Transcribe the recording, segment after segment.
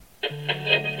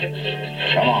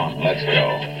Come on, let's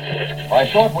go. By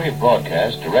shortwave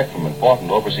broadcast direct from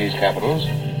important overseas capitals,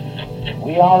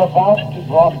 we are about to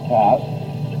broadcast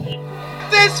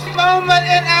this moment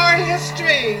in our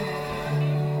history.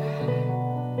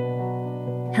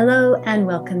 Hello and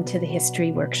welcome to the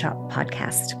History Workshop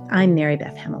podcast. I'm Mary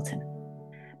Beth Hamilton.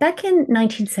 Back in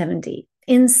 1970,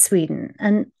 in Sweden,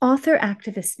 an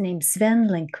author-activist named Sven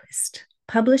Lindqvist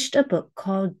published a book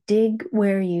called Dig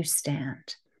Where You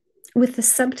Stand. With the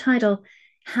subtitle,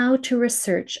 How to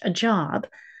Research a Job,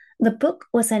 the book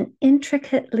was an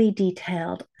intricately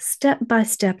detailed,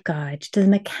 step-by-step guide to the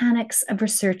mechanics of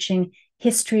researching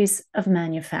histories of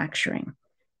manufacturing.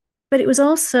 But it was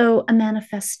also a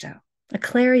manifesto, a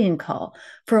clarion call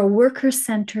for a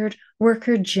worker-centered,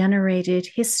 worker-generated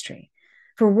history,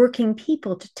 for working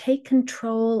people to take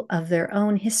control of their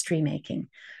own history-making,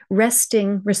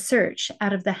 wresting research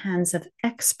out of the hands of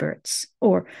experts,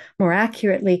 or more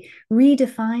accurately,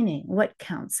 redefining what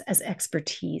counts as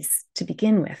expertise to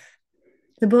begin with.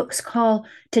 The book's call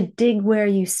to dig where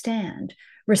you stand,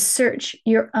 research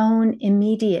your own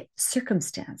immediate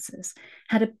circumstances,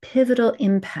 had a pivotal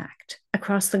impact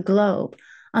across the globe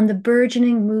on the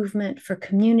burgeoning movement for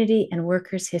community and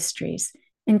workers' histories,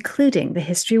 including the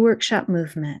History Workshop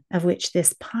movement, of which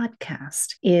this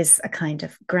podcast is a kind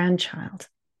of grandchild.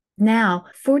 Now,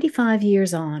 45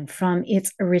 years on from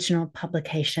its original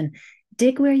publication,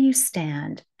 Dig Where You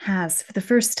Stand has, for the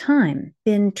first time,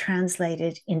 been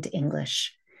translated into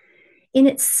English. In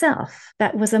itself,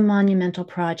 that was a monumental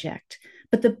project,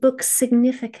 but the book's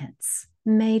significance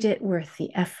made it worth the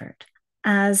effort.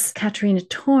 As Katarina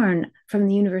Thorn from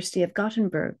the University of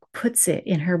Gothenburg puts it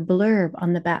in her blurb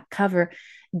on the back cover,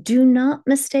 do not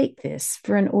mistake this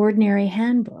for an ordinary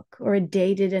handbook or a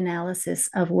dated analysis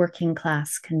of working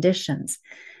class conditions.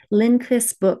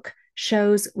 Lindqvist's book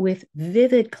shows with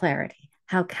vivid clarity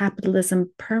how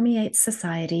capitalism permeates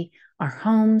society, our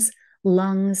homes,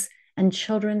 lungs, and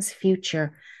children's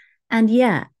future. And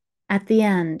yet, at the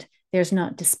end, there's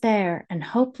not despair and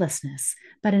hopelessness,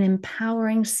 but an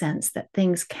empowering sense that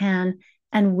things can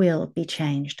and will be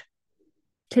changed.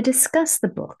 To discuss the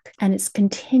book and its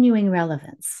continuing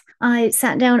relevance, I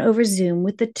sat down over Zoom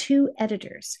with the two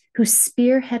editors who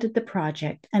spearheaded the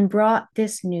project and brought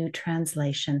this new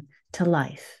translation to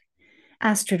life.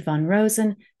 Astrid von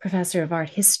Rosen, professor of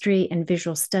art history and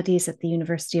visual studies at the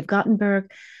University of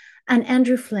Gothenburg, and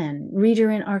Andrew Flynn,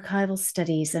 reader in archival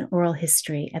studies and oral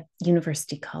history at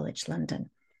University College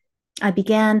London. I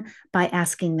began by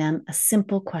asking them a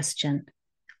simple question.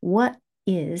 What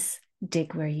is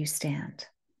Dig Where You Stand?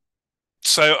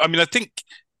 So, I think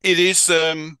it is.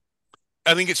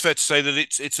 I think it's fair to say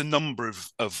that it's a number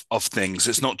of things.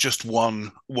 It's not just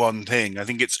one thing. I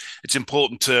think it's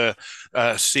important to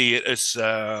see it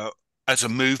as a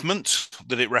movement,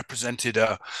 that it represented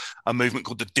a movement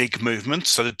called the Dig movement.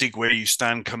 So the Dig Where You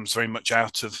Stand comes very much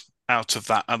out of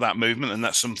that movement, and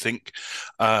that's something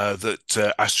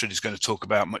that Astrid is going to talk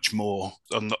about much more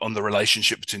on the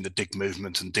relationship between the Dig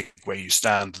movement and Dig Where You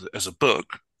Stand as a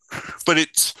book. But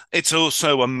it's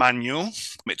also a manual.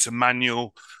 It's a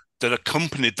manual that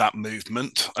accompanied that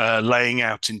movement, laying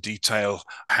out in detail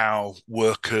how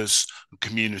workers and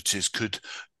communities could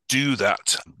do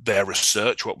their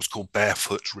research, what was called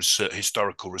barefoot research,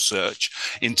 historical research,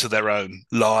 into their own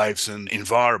lives and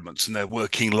environments and their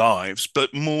working lives.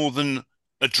 But more than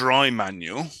a dry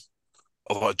manual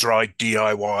or a dry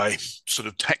DIY sort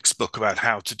of textbook about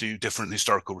how to do different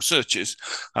historical researches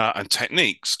and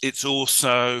techniques, it's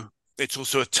also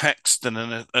a text and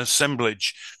an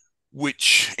assemblage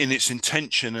which in its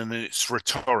intention and in its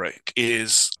rhetoric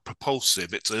is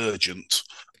propulsive, it's urgent.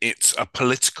 It's a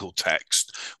political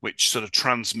text which sort of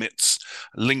transmits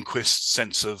Lindqvist's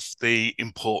sense of the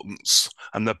importance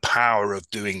and the power of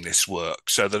doing this work,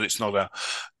 so that it's not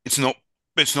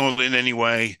in any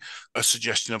way a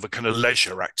suggestion of a kind of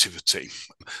leisure activity.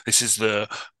 This is the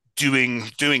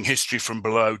doing history from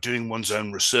below, doing one's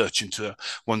own research into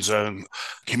one's own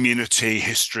community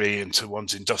history, into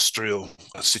one's industrial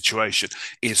situation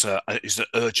is an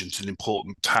urgent and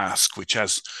important task, which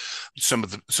has some of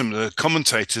the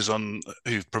commentators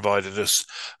who've provided us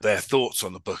their thoughts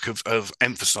on the book have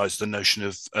emphasized the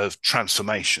notion of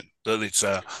transformation. That it's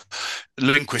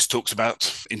Lindqvist talks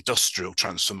about industrial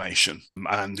transformation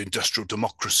and industrial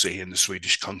democracy in the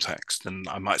Swedish context, and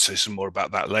I might say some more about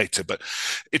that later. But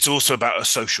it's also about a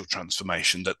social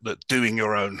transformation, that doing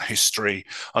your own history,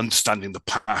 understanding the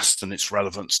past and its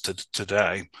relevance to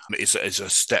today is a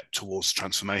step towards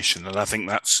transformation. And I think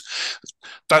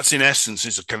that's in essence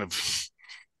is a kind of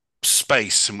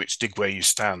space in which Dig Where You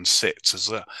Stand sits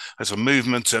as a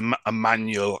movement, a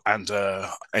manual, and a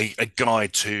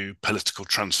guide to political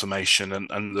transformation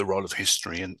and the role of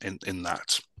history in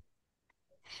that.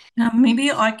 Maybe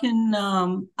I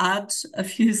can add a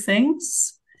few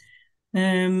things,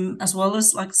 as well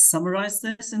as like summarize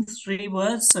this in 3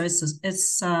 words. So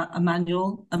it's a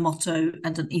manual, a motto,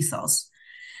 and an ethos.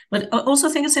 But I also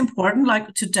think it's important,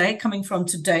 like today, coming from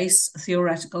today's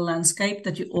theoretical landscape,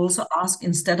 that you also ask,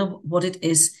 instead of what it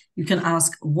is, you can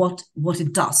ask what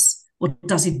it does. What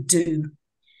does it do?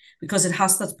 Because it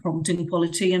has that prompting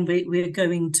quality, and we're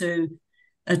going to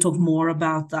talk more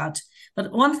about that.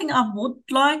 But one thing I would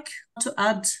like to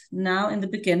add now in the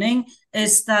beginning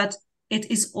is that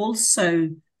it is also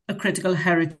a critical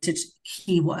heritage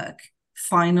key work,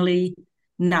 finally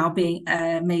now being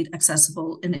made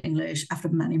accessible in English after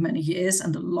many, many years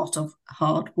and a lot of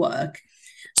hard work.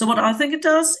 So what I think it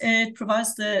does, it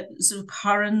provides the sort of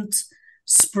current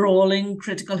sprawling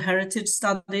critical heritage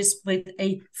studies with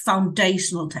a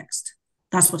foundational text.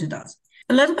 That's what it does.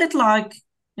 A little bit like,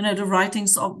 the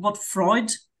writings of what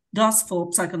Freud does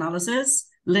for psychoanalysis,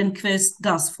 Lindqvist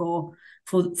does for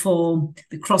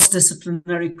the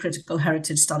cross-disciplinary critical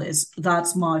heritage studies.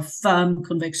 That's my firm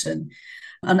conviction.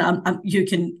 And you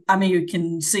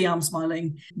can see I'm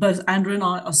smiling. Both Andrew and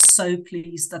I are so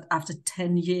pleased that after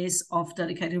 10 years of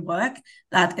dedicated work,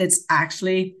 that it's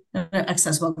actually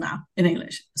accessible now in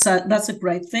English. So that's a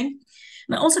great thing.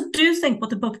 And I also do think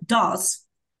what the book does,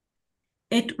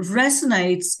 it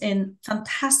resonates in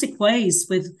fantastic ways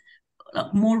with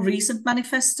more recent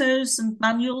manifestos and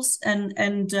manuals and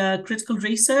critical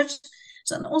research.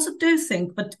 So I also do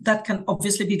think, but that can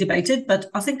obviously be debated, but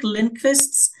I think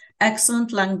Lindqvist's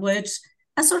excellent language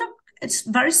and sort of its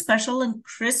very special and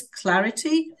crisp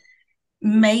clarity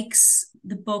makes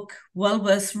the book well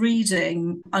worth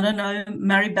reading. I don't know,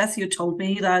 Mary Beth, you told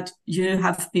me that you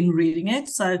have been reading it,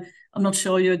 so I'm not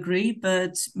sure you agree,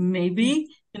 but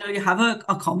maybe you have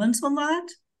a comment on that.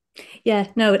 Yeah,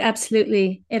 no, it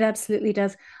absolutely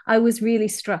does. I was really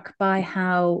struck by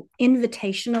how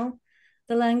invitational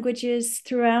the language is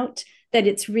throughout, that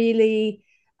it's really,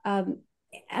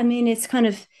 it's kind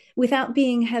of, without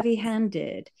being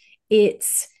heavy-handed,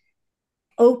 it's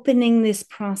opening this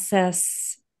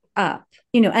process up,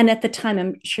 and at the time,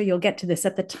 I'm sure you'll get to this,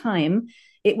 at the time,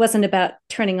 it wasn't about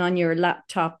turning on your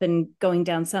laptop and going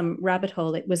down some rabbit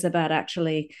hole. It was about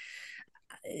actually,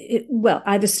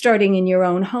 either starting in your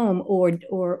own home or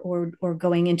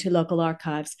going into local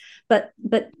archives, but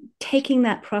taking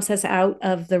that process out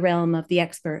of the realm of the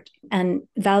expert and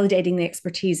validating the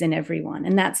expertise in everyone.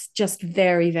 And that's just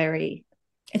very, very,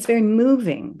 it's very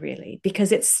moving, really,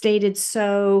 because it's stated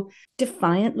so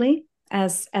defiantly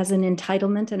as an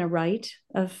entitlement and a right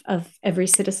of every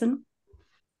citizen.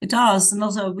 It does. And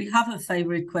also we have a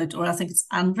favorite quote, or I think it's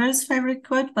Andrew's favorite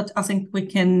quote, but I think we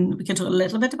can talk a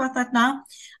little bit about that now.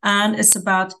 And it's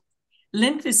about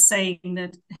Lindqvist saying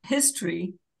that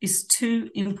history is too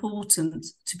important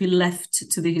to be left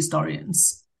to the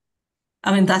historians.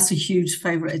 I mean, that's a huge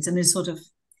favorite, and it sort of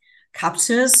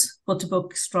captures what the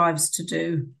book strives to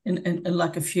do in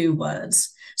like a few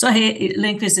words. So here,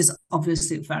 Lindqvist is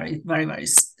obviously a very, very, very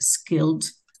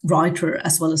skilled writer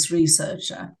as well as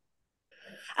researcher.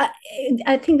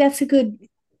 I think that's a good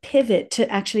pivot to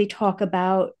actually talk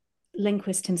about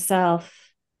Lindqvist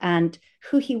himself and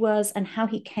who he was and how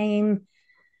he came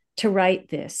to write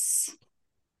this.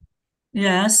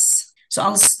 Yes, so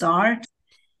I'll start.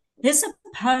 He's a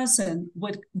person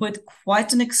with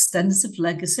quite an extensive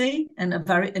legacy and a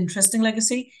very interesting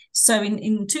legacy. So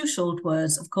in 2 short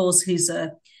words, of course, he's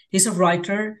a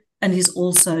writer, and he's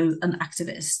also an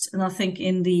activist. And I think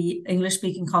in the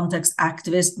English-speaking context,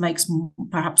 activist makes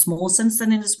perhaps more sense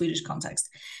than in the Swedish context.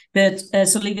 But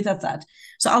so leave it at that.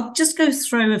 So I'll just go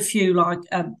through a few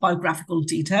biographical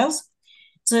details.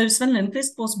 So Sven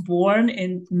Lindqvist was born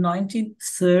in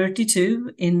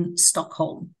 1932 in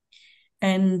Stockholm,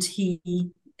 and he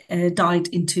died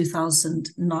in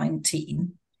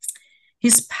 2019.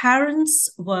 His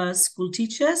parents were school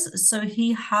teachers, so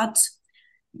he had,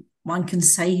 one can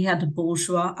say, he had a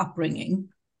bourgeois upbringing.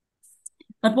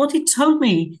 But what he told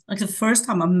me, like the first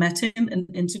time I met him and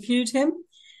interviewed him,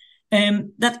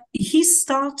 that he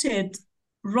started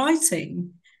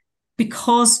writing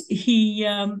because he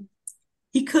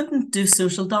couldn't do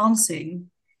social dancing.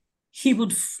 He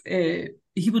would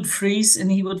freeze,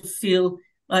 and he would feel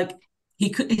like he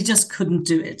just couldn't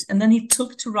do it. And then he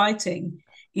took to writing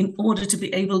in order to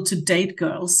be able to date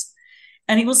girls.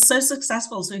 And he was so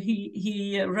successful. So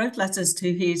he wrote letters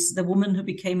to the woman who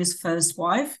became his first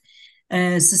wife,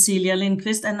 Cecilia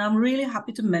Lindqvist. And I'm really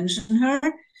happy to mention her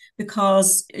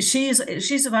because she's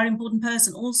a very important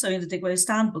person also in the Digweed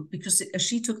Stand book, because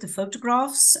she took the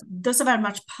photographs. Those are very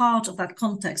much part of that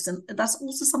context, and that's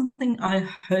also something I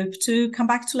hope to come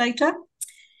back to later.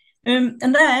 And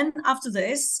then after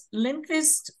this,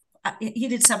 Lindqvist, he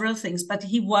did several things, but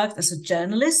he worked as a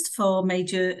journalist for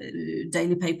major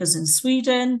daily papers in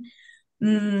Sweden.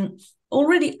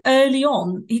 Already early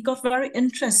on, he got very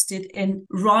interested in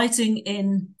writing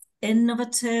in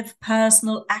innovative,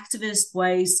 personal, activist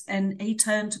ways, and he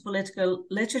turned to political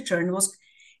literature, and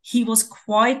he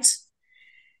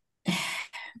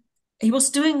was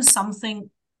doing something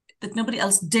that nobody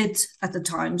else did at the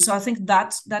time. So I think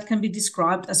that can be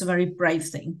described as a very brave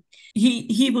thing.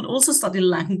 He would also study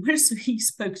language, so he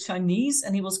spoke Chinese,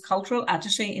 and he was cultural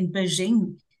attaché in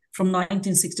Beijing from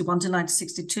 1961 to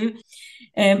 1962.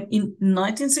 In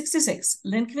 1966,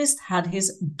 Lindqvist had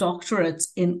his doctorate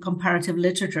in comparative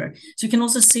literature. So you can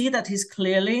also see that he's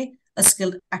clearly a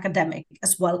skilled academic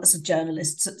as well as a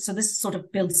journalist. So this sort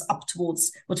of builds up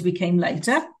towards what he became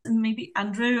later. And maybe,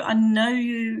 Andrew, I know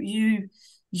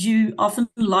you often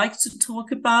like to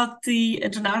talk about the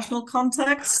international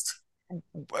context.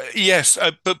 Yes,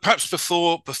 but perhaps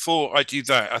before I do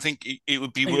that, I think it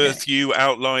would be worth you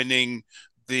outlining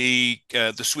the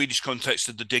Swedish context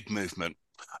of the dig movement,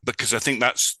 because I think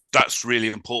that's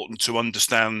really important to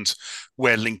understand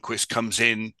where Lindqvist comes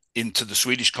into the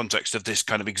Swedish context of this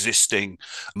kind of existing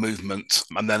movement,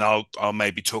 and then I'll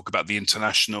maybe talk about the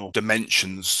international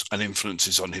dimensions and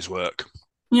influences on his work.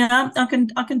 Yeah, I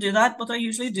can do that. What I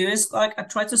usually do is I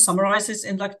try to summarize this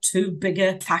in two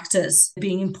bigger factors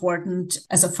being important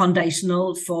as a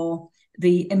foundational for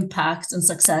the impact and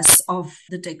success of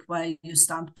the Digweed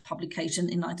Stand publication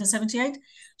in 1978.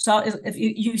 So if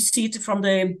you see it from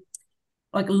the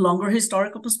longer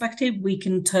historical perspective, we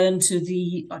can turn to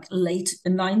the late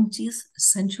 19th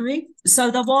century. So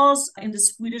there was, in the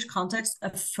Swedish context, a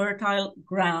fertile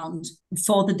ground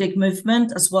for the dig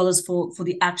movement as well as for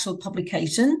the actual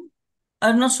publication.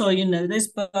 I'm not sure you know this,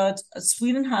 but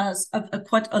Sweden has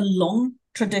quite a long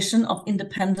tradition of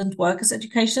independent workers'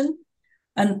 education.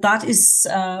 And that is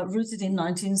rooted in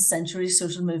 19th century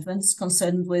social movements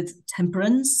concerned with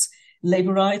temperance,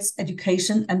 labor rights,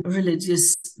 education, and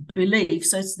religious belief.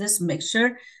 So it's this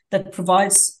mixture that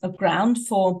provides a ground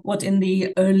for what in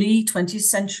the early 20th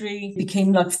century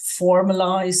became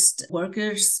formalized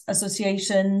workers'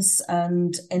 associations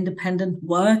and independent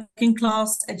working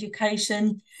class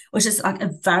education, which is a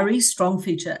very strong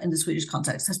feature in the Swedish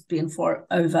context, has been for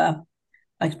over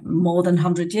more than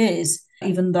 100 years,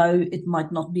 even though it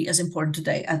might not be as important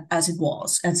today as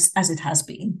it has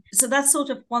been. So that's sort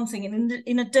of one thing. And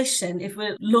in addition, if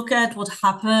we look at what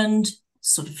happened,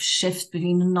 sort of shift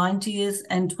between the 19th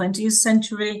and 20th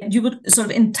century, you would sort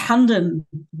of in tandem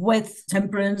with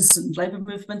temperance and labor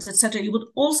movements, etc., you would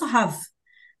also have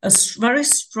a very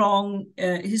strong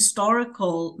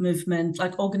historical movement,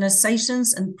 like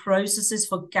organizations and processes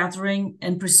for gathering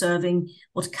and preserving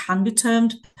what can be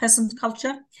termed peasant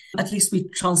culture. At least we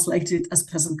translate it as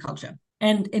peasant culture.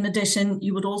 And in addition,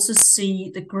 you would also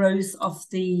see the growth of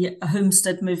the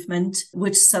homestead movement,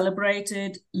 which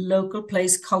celebrated local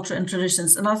place culture and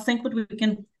traditions. And I think what we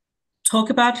can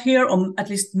talk about here, or at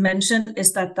least mention,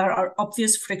 is that there are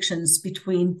obvious frictions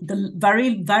between the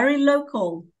very, very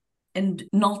local and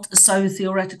not so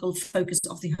theoretical focus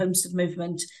of the homestead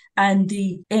movement and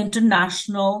the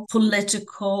international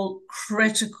political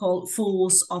critical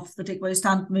force of the Digweed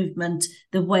Stand movement,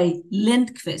 the way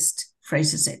Lindqvist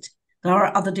phrases it. There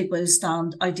are other Digweed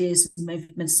Stand ideas and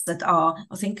movements that are,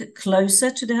 I think, closer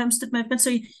to the homestead movement.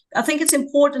 So I think it's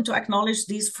important to acknowledge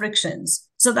these frictions.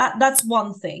 So that's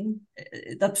one thing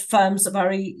that forms a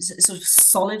very sort of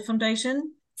solid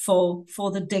foundation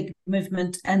for the dig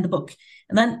movement and the book.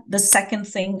 And then the second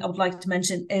thing I would like to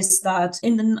mention is that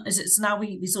now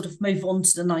we sort of move on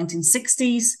to the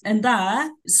 1960s, and there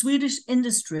Swedish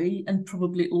industry, and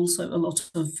probably also a lot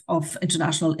of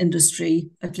international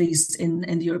industry, at least in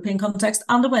the European context,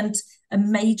 underwent a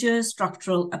major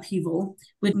structural upheaval,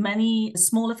 with many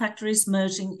smaller factories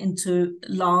merging into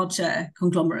larger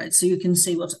conglomerates. So you can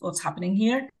see what's happening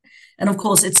here. And of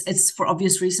course, it's for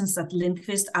obvious reasons that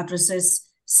Lindqvist addresses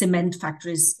cement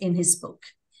factories in his book.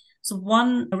 So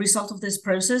one result of this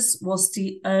process was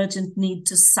the urgent need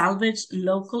to salvage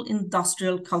local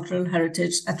industrial cultural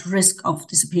heritage at risk of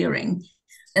disappearing.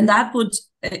 And that would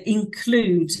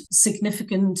include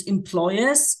significant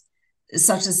employers,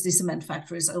 such as the cement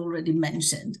factories I already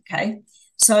mentioned, okay?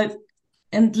 So,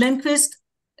 and Lindqvist,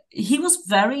 he was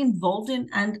very involved in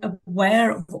and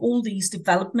aware of all these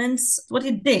developments. What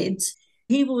he did,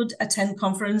 he would attend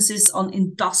conferences on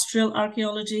industrial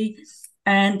archaeology,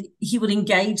 and he would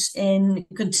engage in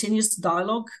continuous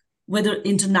dialogue with the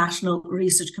international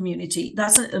research community.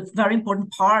 That's a very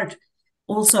important part,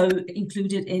 also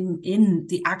included in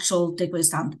the actual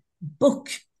Degweistand book.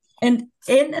 And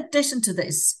in addition to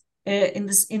this,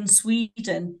 in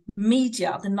Sweden,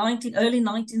 media, the early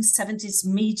 1970s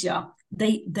media,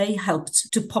 they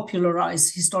helped to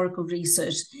popularize historical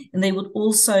research, and they would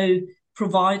also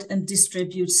provide and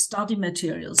distribute study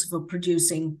materials for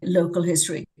producing local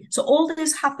history. So all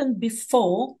this happened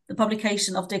before the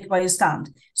publication of Degweistand.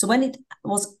 So when it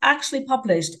was actually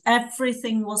published,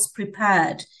 everything was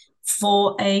prepared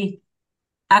for a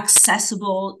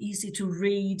accessible, easy to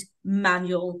read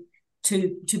manual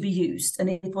to be used. And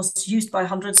it was used by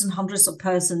hundreds and hundreds of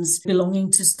persons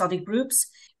belonging to study groups.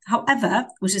 However,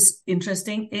 which is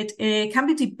interesting, it can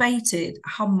be debated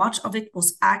how much of it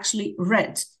was actually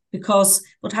read, because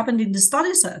what happened in the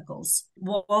study circles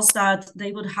was that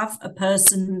they would have a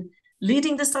person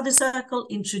leading the study circle,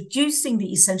 introducing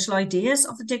the essential ideas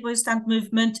of the Degweistand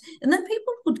movement, and then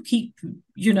people would keep,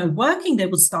 working. They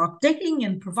would start digging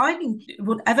and providing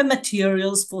whatever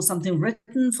materials for something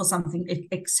written, for something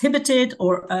exhibited,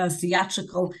 or a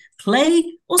theatrical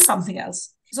play, or something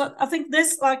else. So I think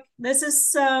this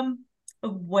is a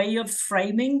way of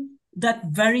framing that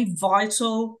very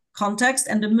vital context.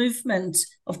 And the movement,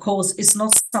 of course, is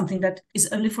not something that is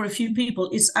only for a few people.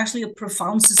 It's actually a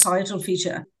profound societal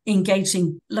feature,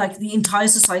 engaging, like the entire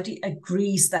society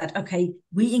agrees that, okay,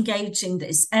 we engage in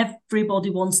this. Everybody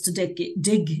wants to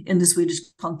dig in the Swedish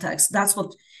context. That's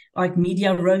what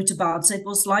media wrote about. So it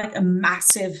was like a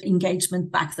massive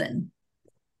engagement back then.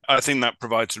 I think that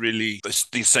provides really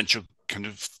the essential kind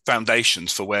of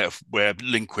foundations for where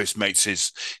Lindqvist makes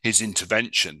his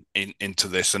intervention into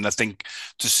this. And I think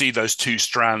to see those two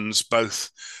strands, both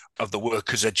of the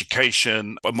workers'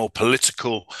 education, a more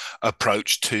political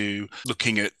approach to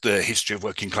looking at the history of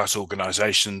working class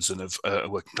organisations and of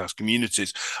working class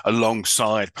communities,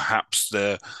 alongside perhaps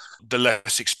the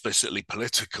less explicitly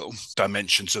political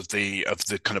dimensions of the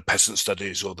kind of peasant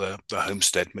studies or the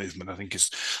homestead movement, I think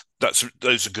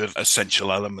those are good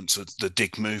essential elements of the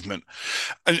dig movement.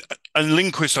 And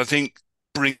Lindqvist, I think,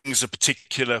 brings a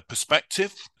particular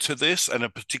perspective to this, and a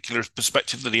particular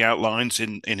perspective that he outlines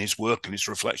in his work and his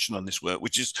reflection on this work,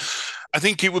 which is, I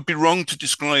think it would be wrong to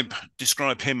describe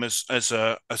him as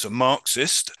a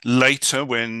Marxist. Later,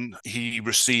 when he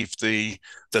received the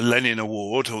Lenin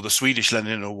Award, or the Swedish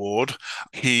Lenin Award,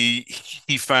 he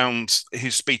found,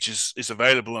 his speech is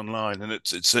available online, and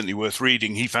it's certainly worth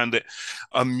reading. He found it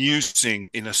amusing,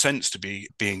 in a sense, to be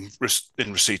in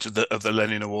receipt of the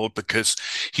Lenin Award, because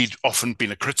he'd often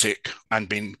been a critic and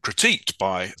been critiqued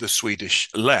by the Swedish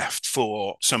left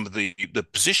for some of the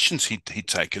positions he'd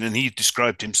taken, and he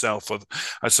described himself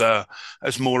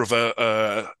as more of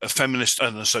a feminist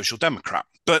and a social democrat.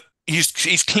 But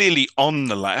he's clearly on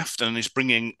the left, and is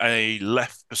bringing a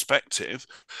left perspective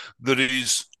that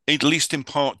is, at least in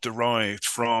part, derived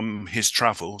from his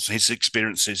travels, his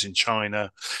experiences in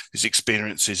China, his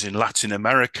experiences in Latin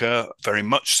America, very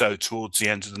much so towards the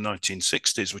end of the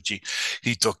 1960s, which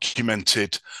he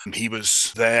documented. He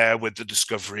was there with the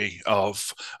discovery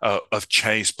of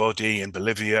Che's body in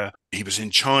Bolivia. He was in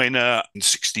China in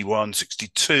 61,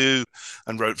 62,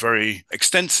 and wrote very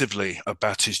extensively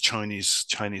about his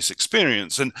Chinese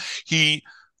experience. And he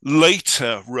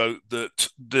later wrote that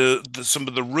some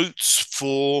of the roots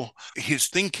for his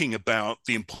thinking about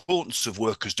the importance of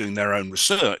workers doing their own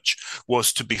research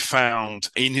was to be found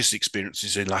in his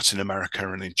experiences in Latin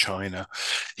America and in China.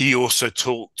 He also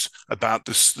talked about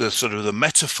the sort of the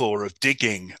metaphor of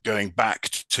digging going back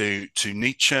to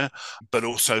Nietzsche, but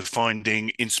also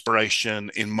finding inspiration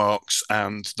in Marx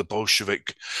and the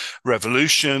Bolshevik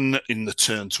Revolution in the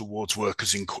turn towards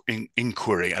workers'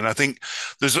 inquiry. And I think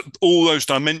there's all those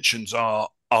dimensions are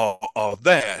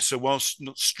there. So whilst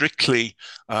not strictly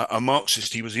a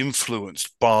Marxist, he was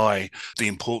influenced by the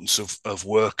importance of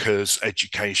workers'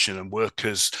 education and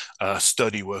workers'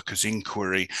 study, workers'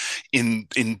 inquiry in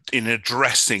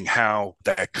addressing how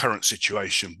their current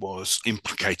situation was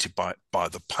implicated by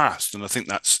the past. And I think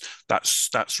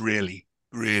that's really,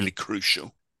 really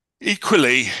crucial.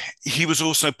 Equally, he was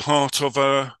also part of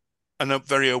and I'm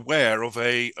very aware of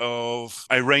a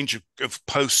range of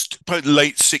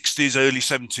late 60s, early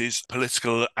 70s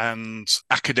political and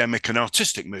academic and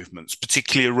artistic movements,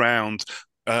 particularly around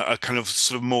a kind of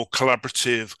sort of more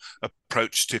collaborative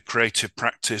approach to creative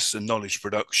practice and knowledge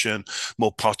production,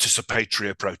 more participatory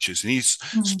approaches. And he's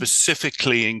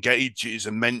specifically engages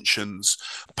and mentions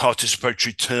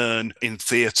participatory turn in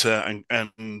theatre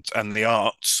and the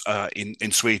arts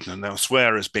in Sweden and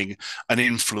elsewhere as being an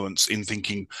influence in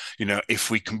thinking,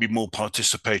 if we can be more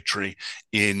participatory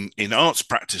in arts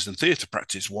practice and theatre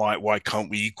practice, why can't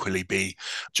we equally be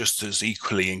just as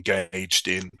equally engaged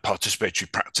in participatory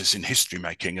practice in history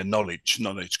making and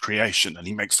knowledge creation? And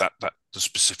he makes that the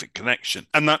specific connection,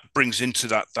 and that brings into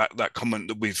that comment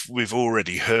that we've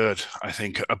already heard, I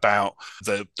think, about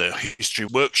the history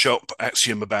workshop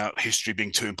axiom about history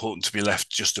being too important to be left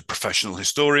just to professional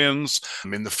historians.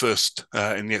 In the first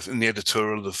in the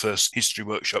editorial of the first history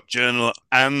workshop journal,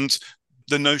 and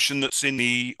the notion that's in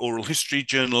the oral history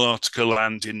journal article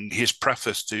and in his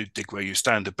preface to Dig Where You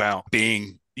Stand about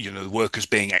being, workers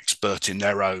being expert in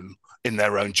their own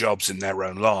jobs, in their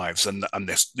own lives, and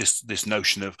this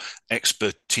notion of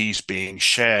expertise being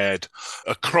shared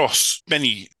across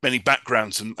many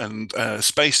backgrounds and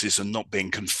spaces, and not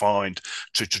being confined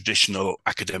to traditional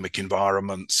academic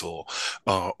environments or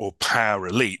power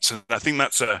elites. And I think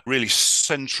that's a really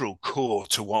central core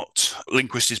to what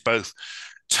Lindqvist is both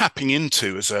tapping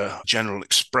into as a general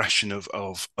expression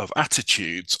of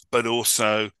attitudes, but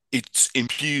also it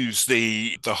imbues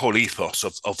the whole ethos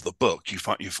of the book. You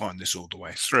find this all the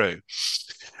way through.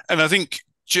 And I think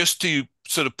just to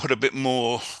sort of put a bit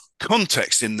more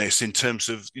context in this, in terms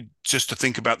of just to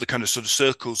think about the kind of sort of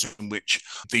circles in which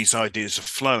these ideas are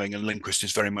flowing, and Lindqvist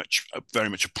is very much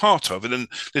a part of it, and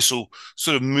this will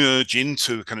sort of merge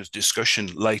into a kind of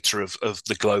discussion later of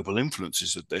the global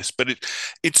influences of this. But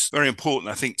it's very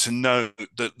important, I think, to know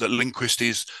that Lindqvist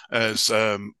is, as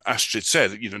Astrid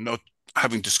said, not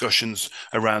having discussions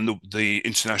around the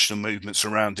international movements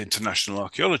around international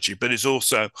archaeology, but is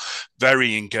also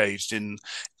very engaged in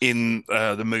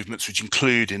the movements which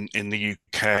include in the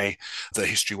UK the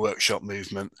history workshop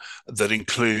movement, that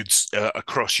includes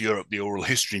across Europe the oral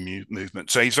history movement.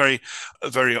 So he's very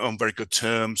on very good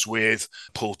terms with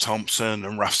Paul Thompson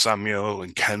and Ralph Samuel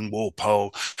and Ken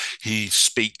Walpole. He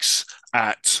speaks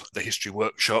at the History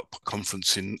Workshop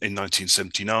Conference in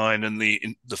 1979, and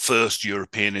the first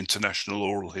European International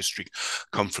Oral History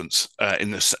Conference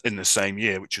in the same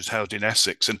year, which was held in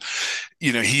Essex. And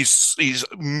he's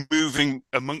moving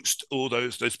amongst all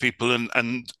those people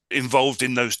and involved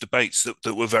in those debates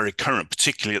that were very current,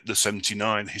 particularly at the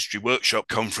 79 History Workshop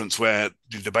Conference, where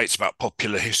the debates about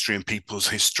popular history and people's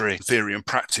history, theory and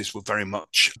practice were very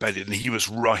much embedded, and he was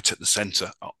right at the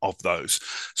centre of those.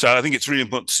 So I think it's really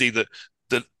important to see that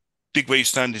Dig Where You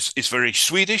Stand is very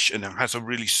Swedish and and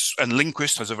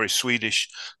Lindqvist has a very Swedish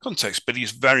context, but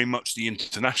he's very much the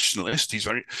internationalist.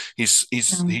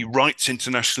 He writes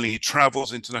internationally, he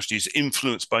travels internationally, he's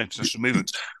influenced by international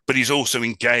movements, but he's also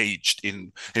engaged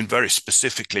in very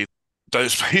specifically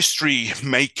those history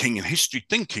making and history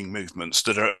thinking movements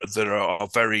that are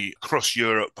very across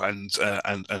Europe and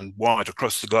wide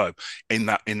across the globe in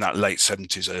that late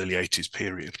 70s, early 80s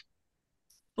period.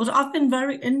 What I've been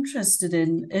very interested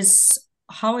in is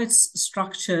how it's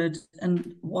structured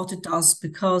and what it does,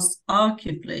 because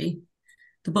arguably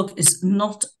the book is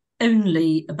not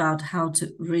only about how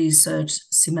to research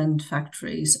cement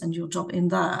factories and your job in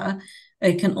there.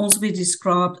 It can also be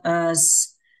described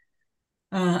as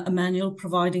a manual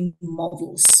providing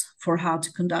models for how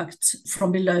to conduct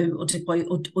from below or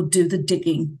do the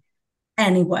digging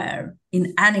anywhere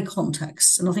in any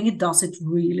context, and I think it does it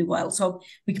really well. So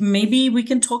we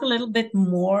can talk a little bit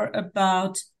more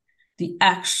about the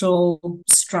actual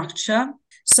structure.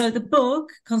 So the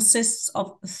book consists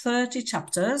of 30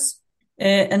 chapters,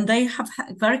 and they have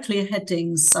very clear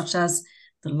headings such as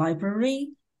the library,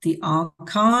 the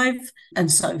archive, and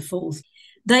so forth.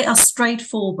 They are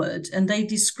straightforward, and they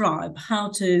describe how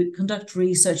to conduct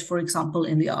research, for example,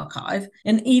 in the archive.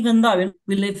 And even though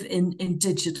we live in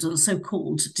digital,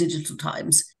 so-called digital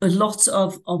times, a lot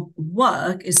of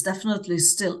work is definitely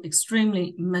still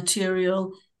extremely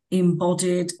material,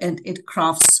 embodied, and it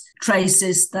crafts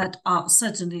traces that are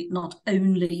certainly not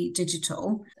only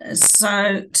digital.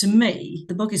 So to me,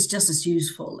 the book is just as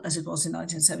useful as it was in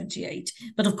 1978.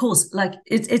 But of course, like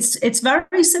it's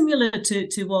very similar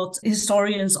to what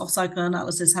historians of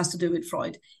psychoanalysis has to do with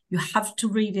Freud. You have to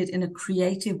read it in a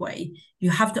creative way.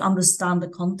 You have to understand the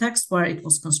context where it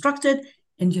was constructed,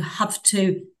 and you have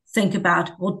to think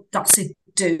about what does it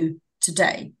do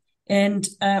today. And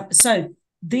so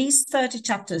these 30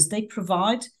 chapters, they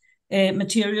provide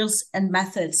materials and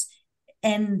methods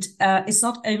And it's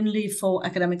not only for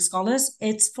academic scholars,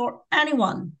 it's for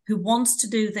anyone who wants to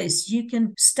do this. You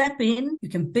can step in, you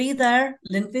can be there.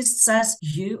 Lindqvist says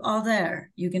you are there,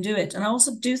 you can do it. And I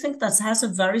also do think that has a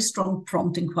very strong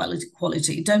prompting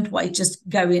quality. Don't wait, just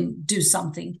go in, do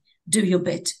something, do your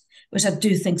bit, which I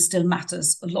do think still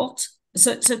matters a lot.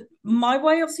 So my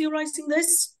way of theorizing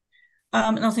this,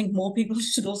 and I think more people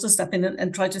should also step in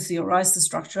and try to theorize the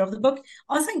structure of the book.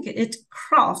 I think it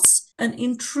crafts an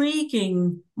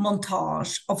intriguing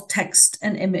montage of text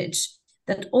and image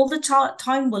that all the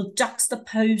time will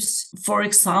juxtapose, for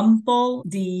example,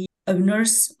 the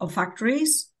owners of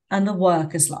factories and the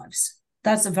workers' lives.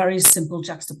 That's a very simple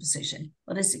juxtaposition,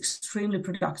 but it's extremely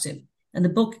productive. And the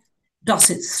book does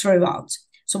it throughout.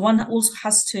 So one also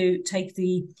has to take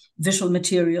the visual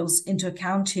materials into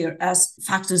account here as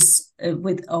factors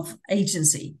of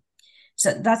agency.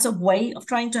 So that's a way of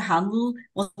trying to handle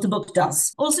what the book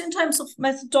does. Also, in terms of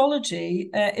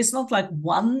methodology, it's not like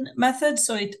one method.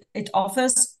 So it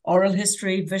offers oral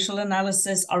history, visual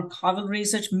analysis, archival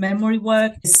research, memory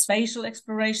work, spatial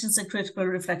explorations, and critical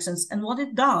reflections. And what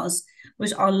it does,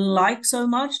 which I like so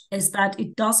much, is that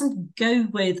it doesn't go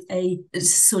with a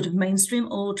sort of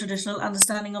mainstream or traditional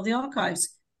understanding of the archives.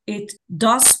 It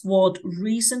does what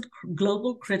recent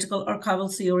global critical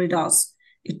archival theory does.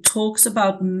 It talks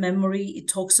about memory, it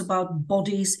talks about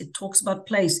bodies, it talks about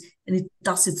place, and it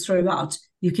does it throughout.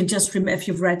 You can just remember, if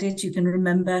you've read it, you can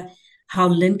remember how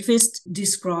Lindqvist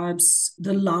describes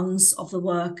the lungs of the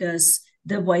workers,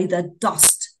 the way that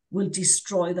dust will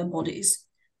destroy their bodies.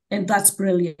 And that's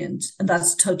brilliant. And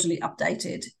that's totally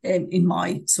updated in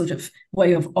my sort of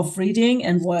way of reading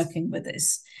and working with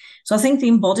this. So I think the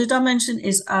embodied dimension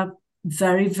is a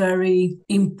very, very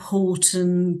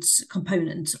important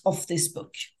component of this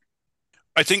book.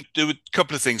 I think there were a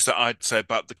couple of things that I'd say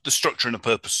about the structure and the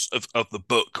purpose of the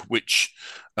book, which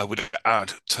I would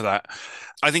add to that.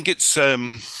 I think it's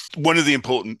one of the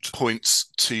important points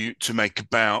to make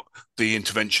about the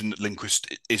intervention that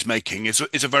Lindqvist is making is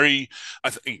a very, I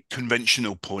think,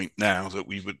 conventional point now that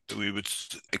we would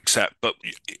accept, but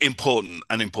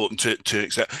important to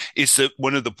accept, is that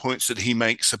one of the points that he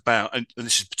makes about, and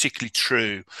this is particularly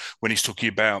true when he's talking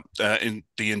about in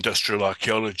the industrial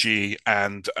archaeology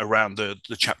and around the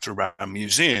chapter around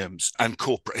museums and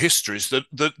corporate histories,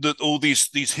 that all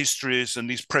these histories and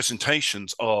these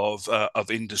presentations of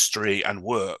industry and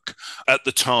work at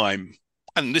the time,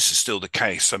 and this is still the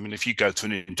case. I mean, if you go to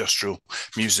an industrial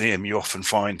museum, you often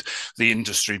find the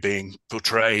industry being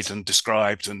portrayed and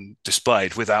described and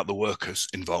displayed without the workers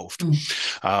involved.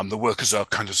 The workers are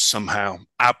kind of somehow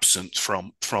absent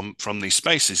from these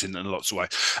spaces in lots of ways.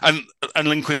 And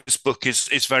Lindqvist's book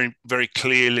is very, very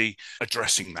clearly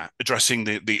addressing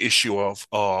the issue of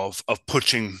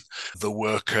putting the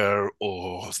worker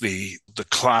or the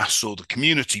class or the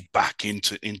community back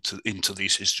into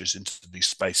these histories, into these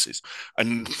spaces,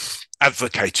 and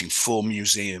advocating for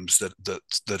museums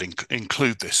that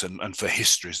include this and for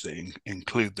histories that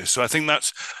include this. So I think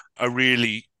that's a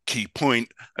really key point,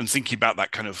 and thinking about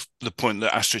that kind of the point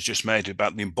that Astrid just made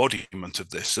about the embodiment of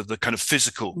this, of the kind of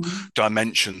physical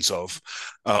dimensions of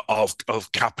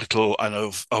capital and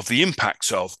of the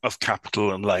impacts of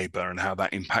capital and labor and how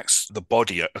that impacts the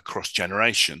body across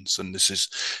generations. And this is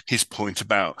his point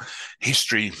about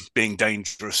history being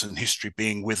dangerous and history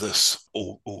being with us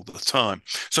all the time.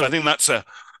 So I think that's a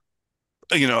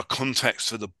context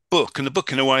for the book, and the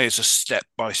book in a way is a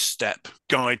step-by-step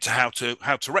guide to how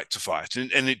to rectify it,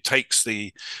 and it takes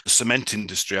the cement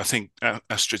industry. I think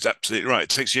Astrid's absolutely right. It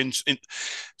takes the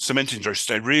cement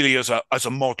industry really as a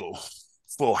model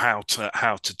for how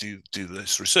to do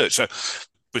this research. So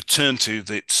return to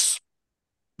its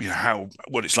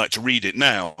what it's like to read it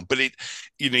now, but it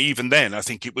even then I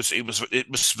think it was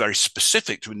very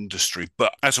specific to industry,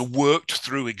 but as a worked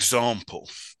through example,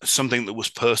 something that was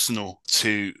personal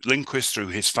to Lindqvist through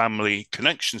his family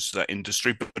connections to that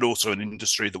industry, but also an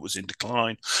industry that was in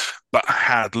decline but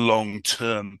had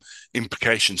long-term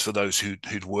implications for those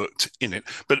who'd worked in it.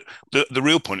 But the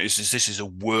real point is this is a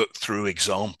worked through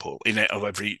example in it of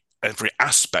every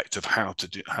aspect of how to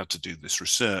do this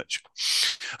research.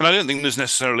 And I don't think there's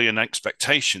necessarily an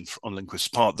expectation on Lindqvist's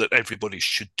part that everybody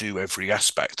should do every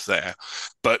aspect there,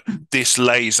 but this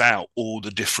lays out all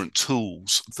the different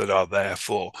tools that are there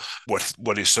for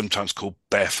what is sometimes called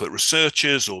barefoot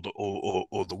researchers, or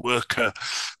the worker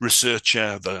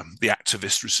researcher, the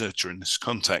activist researcher in this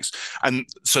context, and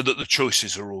so that the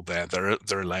choices are all there.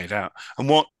 They're laid out. And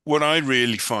what I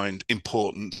really find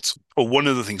important, or one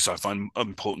of the things I find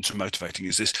important and motivating,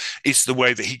 is the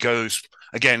way that he goes,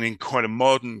 again, in quite a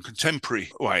modern,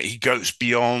 contemporary way. He goes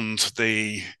beyond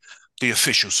the the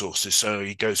official sources. So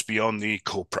he goes beyond the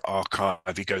corporate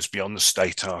archive, he goes beyond the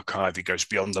state archive, he goes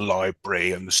beyond the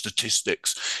library and the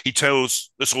statistics. He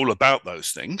tells us all about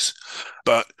those things,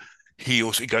 but he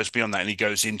also goes beyond that, and he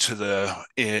goes into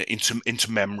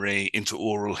into memory, into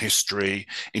oral history,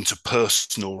 into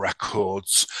personal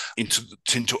records,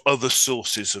 into other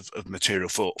sources of material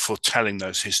for telling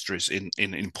those histories in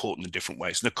important and different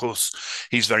ways. And of course,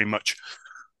 he's very much,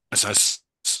 as I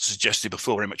suggested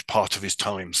before, very much part of his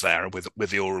times there with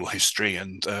the oral history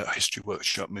and history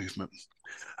workshop movement.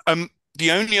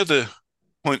 The only other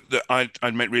point that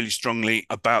I'd make really strongly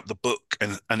about the book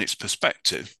and its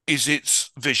perspective is its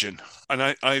vision.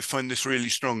 And I find this really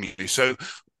strongly. So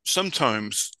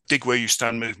sometimes dig where you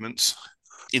stand movements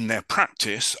in their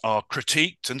practice are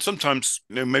critiqued, and sometimes,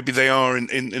 maybe they are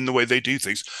in the way they do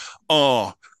things,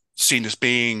 are seen as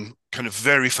being kind of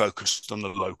very focused on the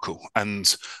local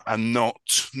and not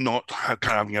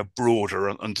having a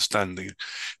broader understanding.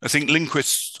 I think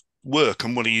Lindquist's work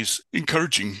and what he's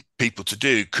encouraging people to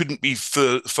do couldn't be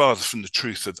farther from the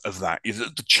truth of that.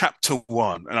 The chapter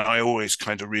one, and I always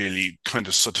kind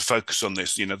of sort of focus on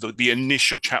this, the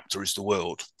initial chapter is the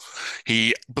world.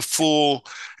 Before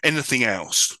anything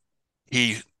else,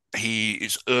 he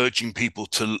is urging people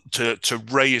to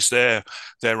raise their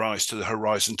eyes to the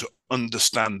horizon, to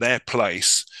understand their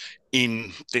place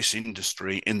in this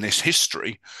industry, in this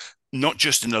history, not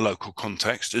just in a local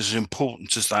context, as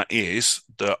important as that is,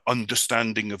 the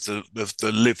understanding of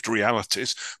the lived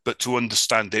realities, but to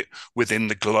understand it within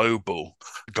the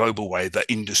global way that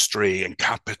industry and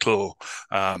capital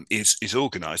is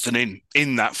organized. And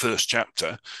in that first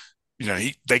chapter,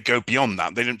 they go beyond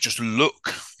that. They don't just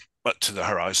look up to the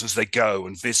horizons. They go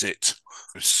and visit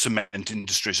cement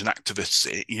industries and activists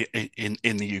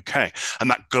in the UK, and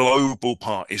that global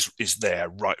part is there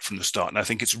right from the start. And I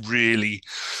think it's really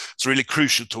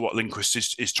crucial to what Lindquist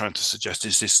is trying to suggest,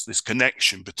 is this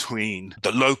connection between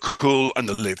the local and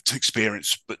the lived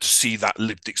experience, but to see that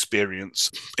lived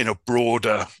experience in a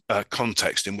broader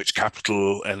context in which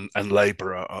capital and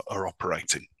labour are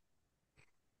operating.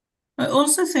 I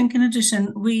also think, in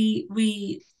addition,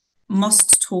 we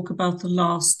must talk about the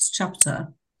last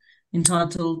chapter,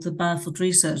 entitled The Barefoot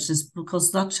Researchers,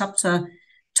 because that chapter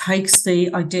takes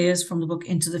the ideas from the book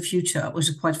into the future, which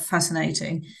is quite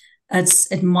fascinating.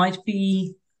 It might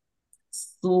be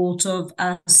thought of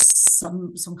as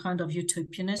some kind of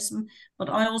utopianism, but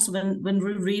I also, when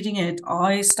rereading it,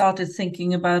 I started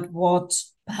thinking about what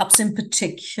perhaps in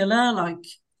particular, like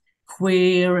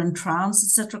queer and trans,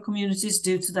 etc., communities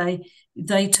do today.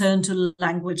 They turn to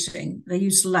languaging. They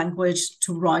use language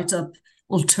to write up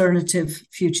alternative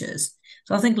futures.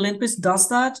 So I think Lindquist does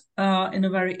that in a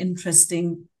very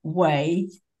interesting way,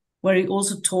 where he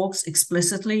also talks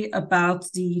explicitly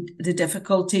about the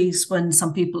difficulties when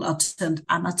some people are turned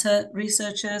amateur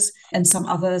researchers and some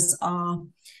others are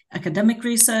academic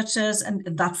researchers, and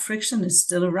that friction is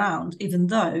still around, even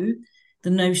though the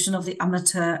notion of the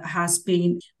amateur has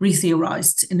been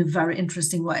retheorized in a very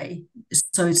interesting way.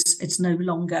 So it's no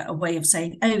longer a way of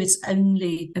saying, oh, it's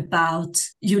only about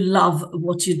you love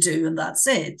what you do and that's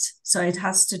it. So it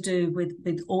has to do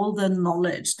with all the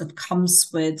knowledge that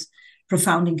comes with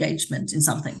profound engagement in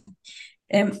something.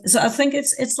 So I think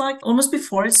it's like almost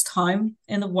before its time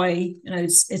in the way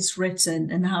it's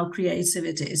written and how creative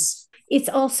it is. It's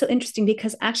also interesting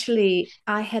because actually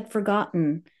I had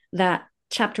forgotten that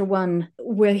chapter one,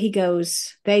 where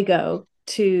they go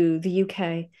to the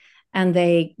UK and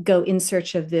they go in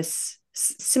search of this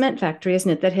cement factory,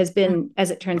 isn't it, that has been, as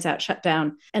it turns out, shut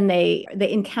down. And they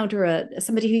encounter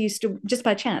somebody who used to, just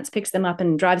by chance, picks them up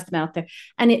and drives them out there.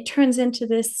 And it turns into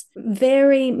this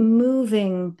very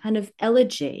moving kind of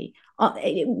elegy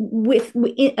with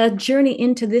a journey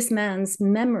into this man's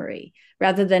memory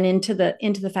rather than into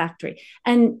the factory.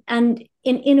 And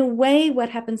in a way, what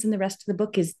happens in the rest of the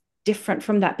book is different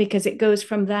from that, because it goes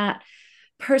from that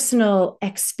personal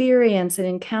experience and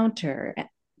encounter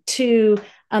to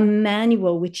a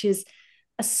manual which is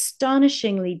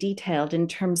astonishingly detailed in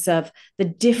terms of the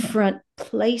different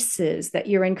places that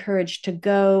you're encouraged to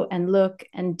go and look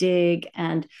and dig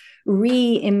and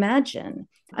reimagine.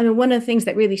 I mean, one of the things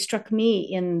that really struck me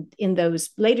in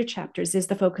those later chapters is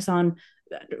the focus on,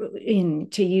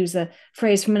 to use a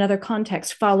phrase from another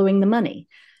context, following the money.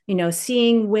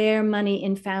 Seeing where money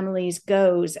in families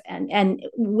goes and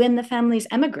when the families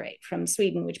emigrate from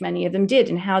Sweden, which many of them did,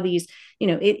 and how these,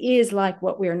 it is like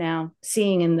what we're now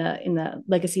seeing in the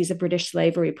Legacies of British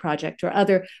Slavery project or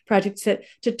other projects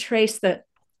to trace the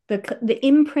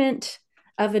imprint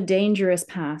of a dangerous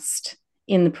past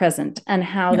in the present, and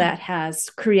how that has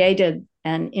created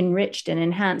and enriched and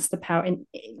enhanced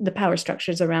the power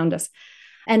structures around us.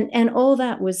 And all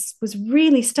that was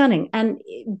really stunning. And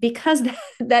because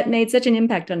that made such an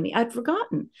impact on me, I'd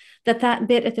forgotten that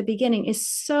bit at the beginning is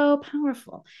so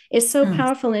powerful. It's so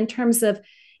powerful in terms of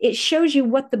it shows you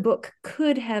what the book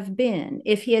could have been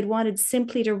if he had wanted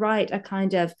simply to write a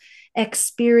kind of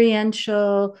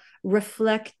experiential,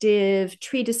 reflective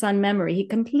treatise on memory. He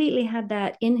completely had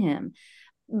that in him.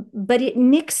 But it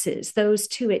mixes those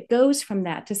two. It goes from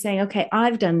that to saying, okay,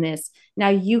 I've done this. Now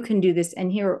you can do this.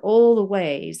 And here are all the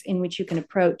ways in which you can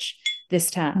approach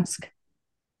this task.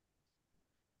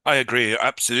 I agree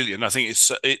absolutely, and I think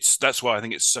it's that's why I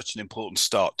think it's such an important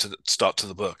start to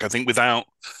the book. I think without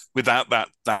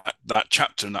that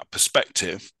chapter and that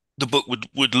perspective, the book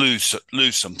would lose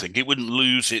something. It wouldn't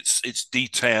lose its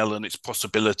detail and its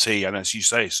possibility, and as you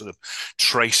say, sort of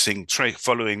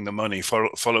following the money,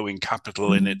 following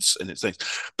capital in its things,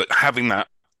 but having that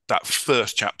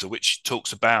first chapter, which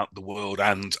talks about the world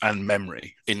and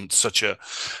memory in such a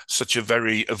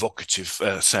very evocative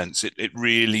sense, it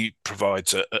really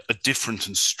provides a different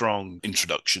and strong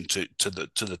introduction to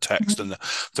the text, and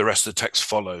the rest of the text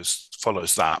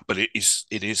follows that, but it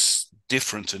is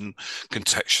different and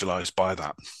contextualized by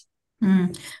that.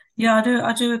 Yeah,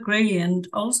 I do agree, and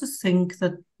also think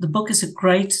that the book is a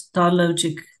great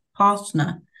dialogic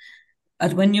partner.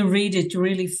 And when you read it, you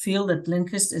really feel that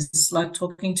Lindqvist is like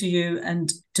talking to you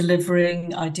and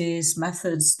delivering ideas,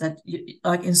 methods that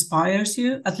like inspires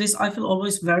you. At least I feel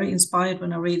always very inspired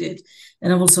when I read it,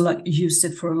 and I've also like used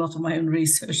it for a lot of my own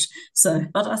research. So,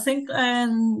 but I think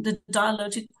the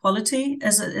dialogic quality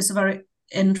is a very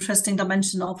interesting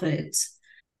dimension of it.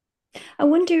 I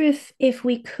wonder if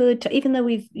we could, even though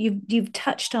you've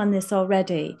touched on this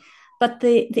already, but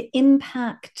the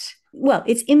impact. Well,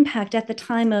 its impact at the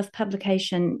time of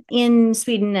publication in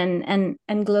Sweden and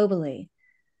globally.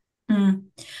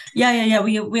 Yeah.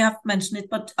 We have mentioned it,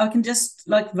 but I can just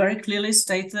like very clearly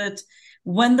state that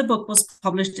when the book was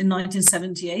published in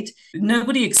 1978,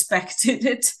 nobody expected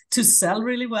it to sell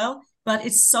really well, but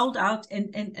it sold out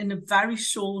in a very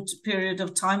short period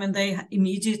of time, and they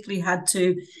immediately had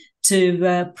to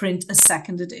print a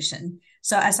second edition.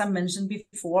 So as I mentioned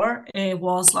before, it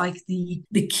was like the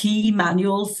key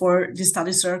manual for the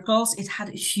study circles. It had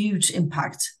a huge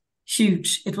impact,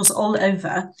 huge. It was all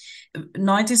over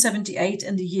 1978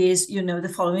 and the years,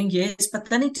 the following years,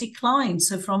 but then it declined.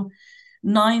 So from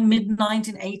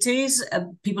mid-1980s,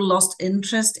 people lost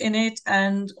interest in it.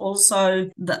 And also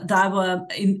there were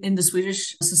in the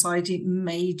Swedish society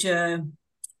major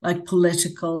like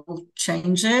political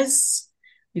changes.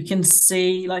 You can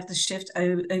see like the shift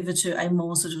over to a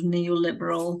more sort of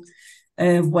neoliberal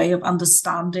way of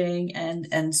understanding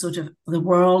and sort of the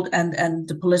world, and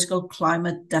the political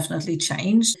climate definitely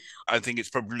changed. I think it's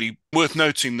probably worth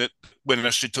noting that when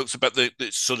Astrid talks about the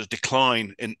sort of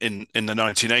decline in the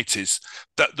 1980s,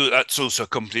 that's also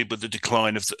accompanied with the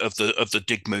decline of the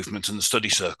dig movement and the study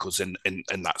circles in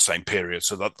that same period.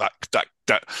 So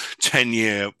that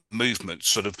 10-year movement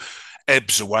sort of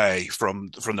ebbs away from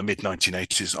the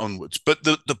mid-1980s onwards. But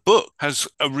the book has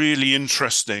a really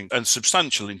interesting and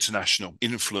substantial international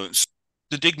influence.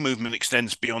 The dig movement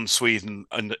extends beyond Sweden,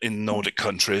 and in Nordic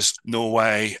countries.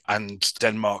 Norway and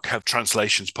Denmark have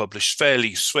translations published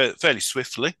fairly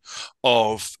swiftly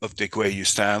of Dig Where You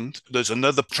Stand. There's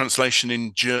another translation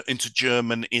into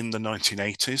German in the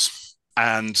 1980s.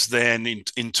 And then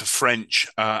into French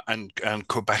and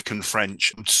Quebecan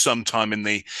French sometime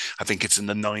I think it's in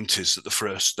the 90s that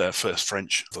the first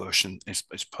French version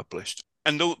is published.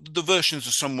 And the versions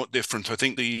are somewhat different. I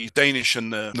think the Danish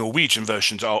and the Norwegian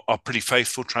versions are pretty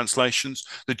faithful translations.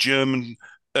 The German,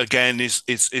 again,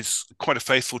 is quite a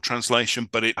faithful translation,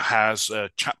 but it has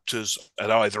chapters at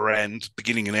either end,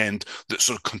 beginning and end, that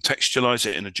sort of contextualize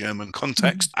it in a German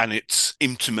context. And it's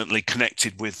intimately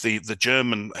connected with the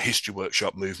German history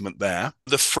workshop movement there.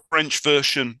 The French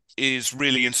version is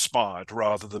really inspired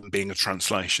rather than being a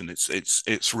translation.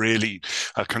 It's really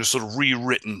kind of sort of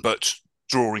rewritten, but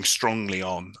drawing strongly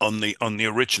on the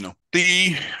original.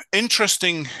 The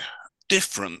interesting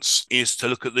difference is to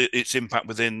look at its impact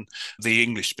within the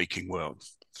English-speaking world,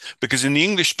 because in the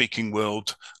English-speaking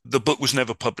world, the book was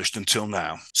never published until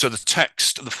now. So the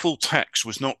full text,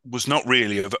 was not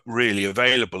really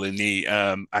available in the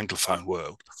Anglophone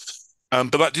world.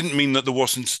 But that didn't mean that there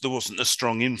wasn't a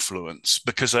strong influence,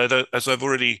 because as I've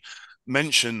already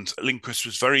mentioned, Lindqvist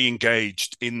was very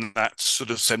engaged in that sort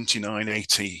of 79,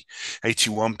 80,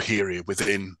 81 period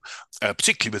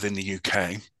particularly within the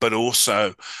UK, but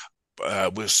also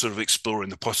we're sort of exploring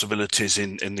the possibilities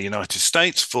in the United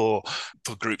States for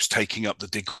groups taking up the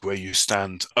Dig Where You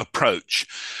Stand approach.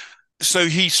 So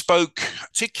he spoke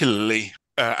particularly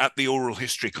at the Oral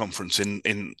History Conference in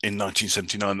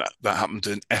 1979 that happened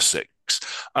in Essex.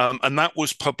 And that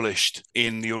was published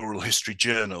in the Oral History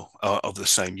Journal of the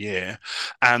same year,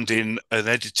 and in an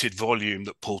edited volume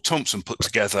that Paul Thompson put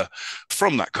together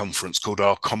from that conference called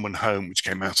Our Common Home, which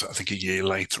came out, I think, a year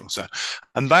later or so.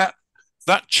 And that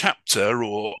chapter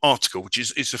or article, which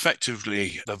is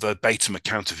effectively a verbatim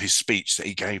account of his speech that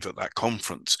he gave at that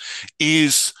conference,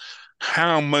 is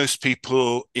how most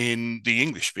people in the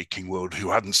English-speaking world who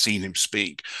hadn't seen him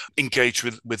speak engage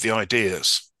with the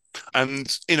ideas.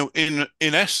 And in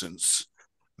essence,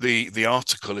 the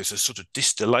article is a sort of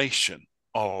distillation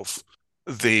of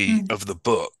the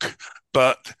book,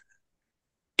 but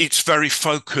it's very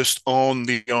focused on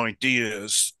the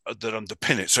ideas that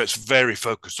underpin it. So it's very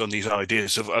focused on these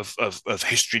ideas of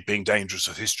history being dangerous,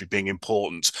 of history being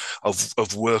important,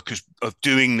 of workers, of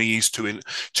doing these to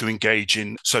engage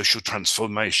in social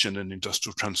transformation and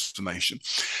industrial transformation.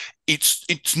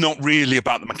 It's not really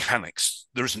about the mechanics.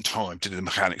 There isn't time to do the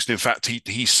mechanics. And in fact,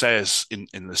 he says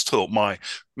in this talk,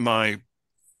 my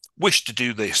wish to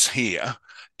do this here,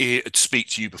 to speak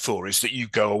to you before, is that you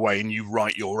go away and you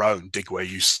write your own dig where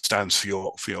you stand for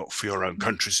your own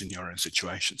countries in your own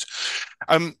situations.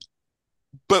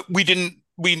 But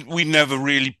we never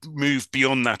really moved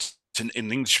beyond that in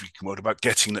the English speaking world about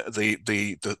getting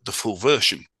the full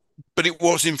version. But it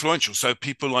was influential. So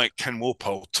people like Ken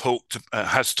Walpole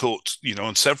has taught,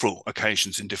 on several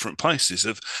occasions in different places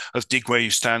of dig where you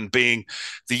stand being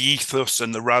the ethos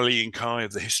and the rallying cry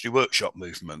of the History Workshop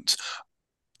movement.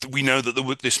 We know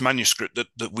that this manuscript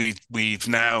that we've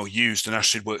now used and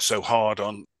actually worked so hard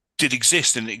on did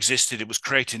exist, and it existed. It was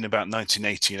created in about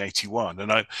 1980 and 81.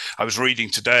 And I was reading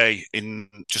today, in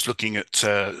just looking at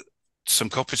some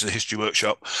copies of the History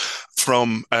Workshop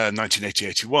from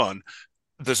 1980-81.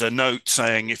 There's a note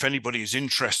saying, if anybody is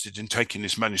interested in taking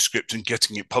this manuscript and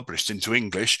getting it published into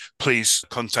English, please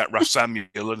contact Ralph Samuel,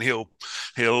 and he'll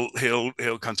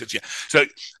contact you. So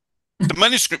the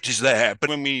manuscript is there, but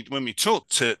when we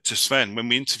talked to Sven, when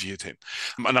we interviewed him,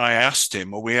 and we asked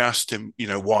him,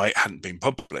 why it hadn't been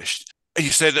published, he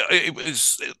said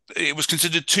it was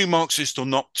considered too Marxist or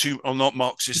not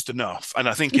Marxist enough. And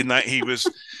I think in that he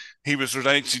was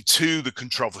related to the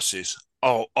controversies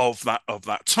of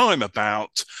that time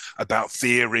about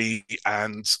theory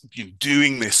and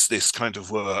doing this kind of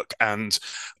work, and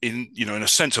in a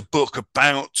sense a book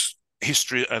about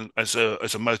history and as a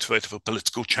motivator for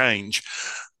political change,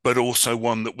 but also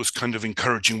one that was kind of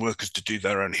encouraging workers to do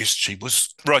their own history,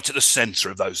 was right at the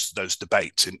center of those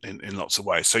debates in lots of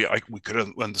ways. So yeah, we could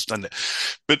understand it,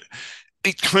 but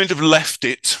it kind of left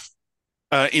it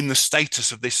in the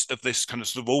status of this kind of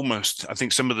sort of almost, I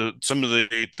think some of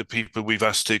the people we've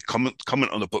asked to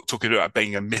comment on the book talking about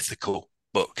being a mythical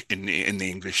book in the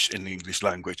English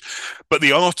language, but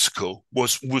the article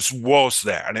was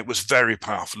there, and it was very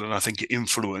powerful, and I think it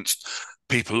influenced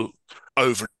people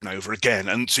over and over again.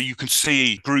 And so you can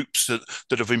see groups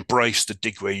that have embraced the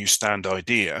dig where you stand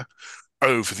idea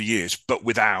over the years, but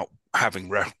without having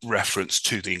reference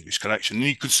to the English collection. And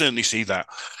you can certainly see that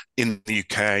in the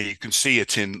UK. You can see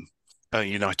it in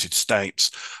United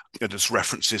States. There's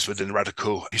references within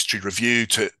Radical History Review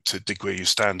to dig where you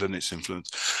stand and its influence.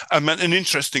 And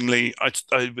interestingly,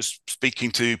 I was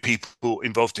speaking to people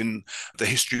involved in the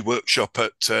history workshop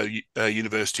at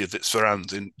University of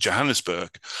Witwatersrand in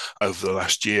Johannesburg over the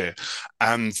last year,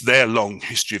 and their long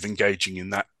history of engaging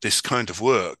in this kind of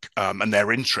work, and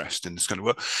their interest in this kind of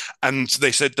work. And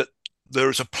they said that there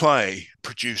is a play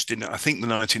produced in, I think, the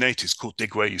 1980s called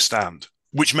Dig Where You Stand,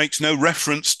 which makes no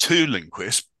reference to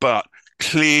Lindquist, but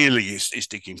clearly is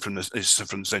digging from the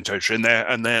same territory,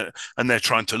 and they're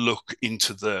trying to look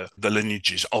into the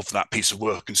lineages of that piece of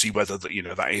work and see whether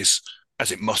that is,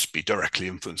 as it must be, directly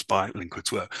influenced by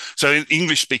Lindquist's work. So in the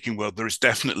English-speaking world, there is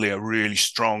definitely a really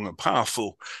strong and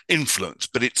powerful influence,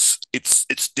 but it's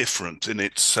different, and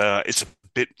it's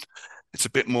a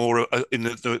bit more in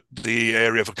the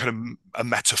area of a kind of a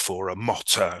metaphor, a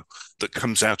motto that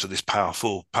comes out of this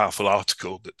powerful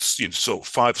article that's sort of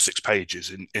 5 or 6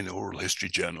 pages in Oral History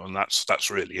Journal, and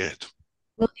that's really it.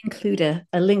 We'll include a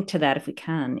link to that if we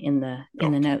can in the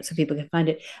notes so people can find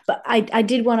it. But I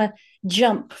did want to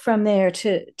jump from there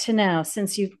to now,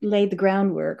 since you've laid the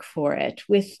groundwork for it,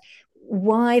 with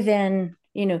why then,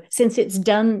 since it's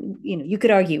done, you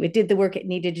could argue it did the work it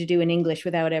needed to do in English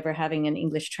without ever having an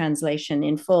English translation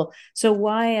in full. So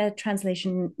why a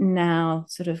translation now,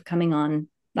 sort of coming on,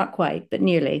 not quite, but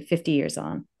nearly 50 years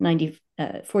on,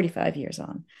 45 years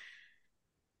on?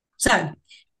 So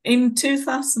In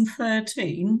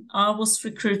 2013, I was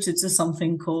recruited to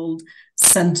something called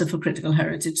Center for Critical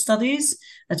Heritage Studies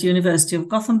at University of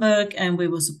Gothenburg, and we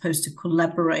were supposed to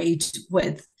collaborate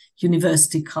with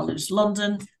University College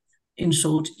London, in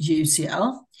short,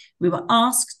 UCL. We were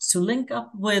asked to link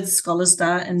up with scholars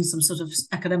there in some sort of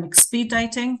academic speed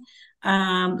dating.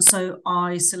 So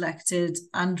I selected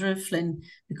Andrew Flynn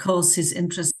because his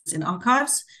interest in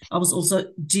archives. I was also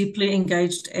deeply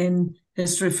engaged in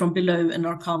history from below and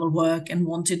archival work and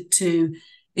wanted to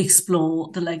explore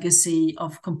the legacy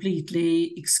of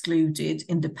completely excluded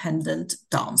independent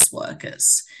dance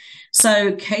workers.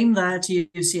 So came there to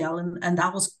UCL, and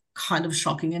that was kind of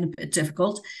shocking and a bit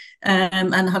difficult.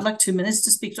 And I had like 2 minutes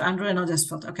to speak to Andrew, and I just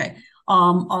felt, okay,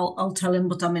 I'll tell him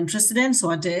what I'm interested in. So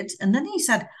I did. And then he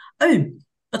said, oh,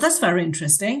 but that's very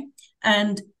interesting.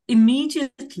 And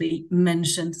immediately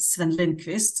mentioned Sven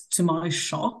Lindqvist, to my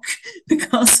shock,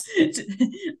 because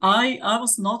I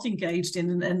was not engaged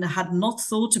in and had not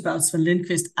thought about Sven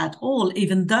Lindqvist at all,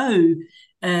 even though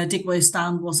Dick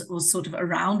Stand was sort of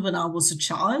around when I was a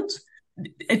child.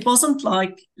 It wasn't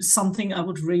like something I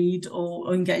would read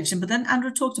or engage in. But then Andrew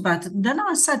talked about it. And then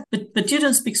I said, but you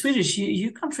don't speak Swedish.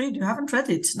 You can't read. You haven't read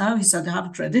it. No, he said, I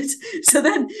haven't read it. So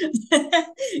then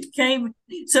came,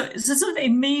 so sort of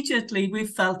immediately we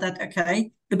felt that,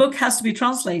 okay, the book has to be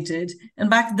translated. And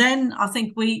back then, I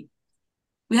think we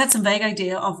had some vague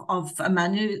idea of a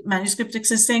manuscript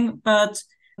existing, but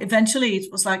eventually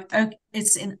it was like, okay,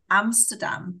 it's in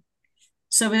Amsterdam.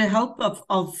 So with the help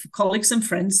of colleagues and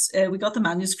friends, we got the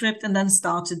manuscript and then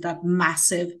started that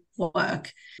massive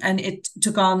work. And it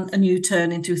took on a new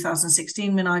turn in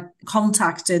 2016 when I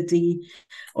contacted the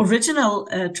original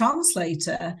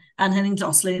translator, Anne Henning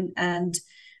Joslin, and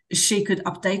she could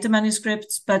update the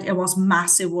manuscript, but it was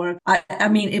massive work. I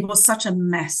mean, it was such a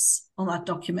mess on that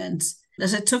document.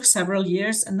 As it took several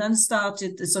years, and then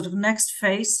started the sort of next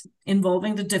phase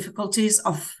involving the difficulties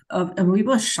of and we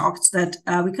were shocked that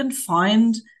we couldn't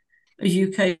find a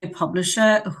UK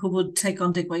publisher who would take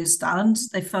on Dick Stand.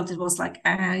 They felt it was like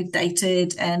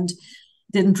dated and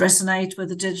didn't resonate with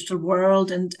the digital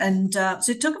world, and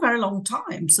so it took a very long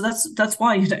time. So that's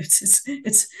why, you know,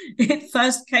 it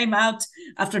first came out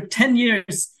after 10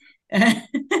 years,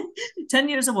 10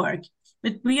 years of work.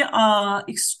 But we are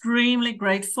extremely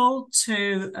grateful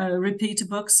to Repeater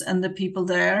Books and the people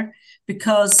there,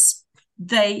 because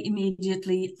they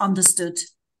immediately understood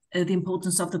the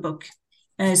importance of the book.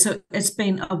 So it's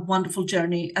been a wonderful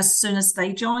journey. As soon as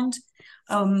they joined,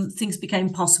 things became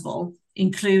possible,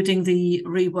 including the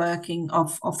reworking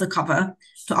of the cover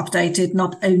to update it,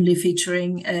 not only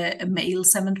featuring a male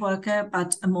cement worker,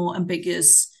 but a more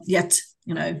ambiguous, yet,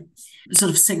 you know,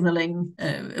 sort of signaling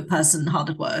a person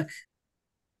hard at work.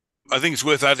 I think it's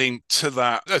worth adding to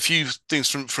that a few things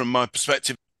from my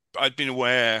perspective. I'd been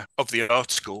aware of the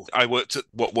article. I worked at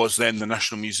what was then the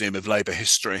National Museum of Labour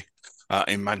History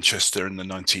in Manchester in the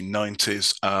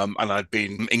 1990s, and I'd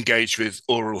been engaged with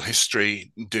oral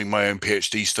history, doing my own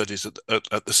PhD studies at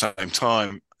the same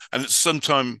time. And at some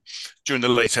time during the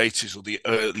late 80s or the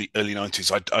early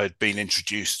 90s, I'd been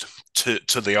introduced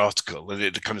to the article, and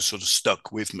it kind of sort of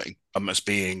stuck with me as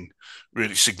being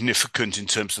really significant in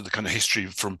terms of the kind of history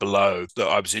from below that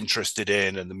I was interested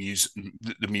in, and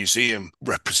the museum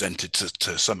represented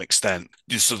to some extent.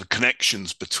 These sort of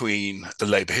connections between the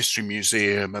Labour History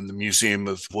Museum and the Museum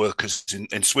of Workers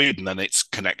in Sweden, and its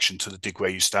connection to the Dig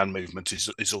Where You Stand movement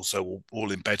is also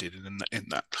all embedded in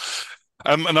that.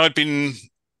 And I'd been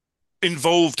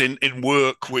involved in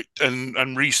work with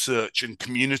and research and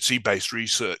community-based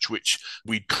research, which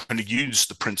we kind of used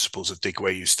the principles of Dig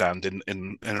Where You Stand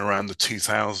in around the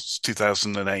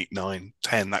 2008, 9,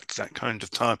 10, that kind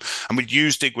of time. And we'd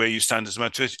use Dig Where You Stand as a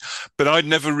motivation. But I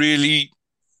hadn't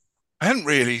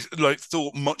really like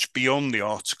thought much beyond the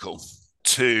article.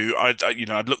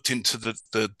 I'd looked into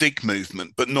the dig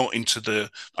movement, but not into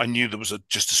I knew there was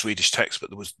just a Swedish text, but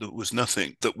there was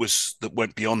nothing that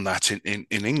went beyond that in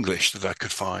English that I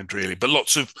could find, really. But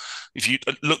lots of, if you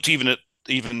looked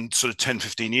even sort of 10,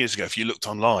 15 years ago, if you looked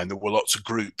online, there were lots of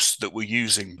groups that were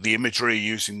using the imagery,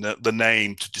 using the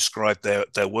name to describe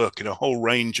their work in a whole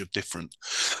range of different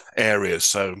areas.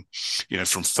 So, you know,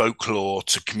 from folklore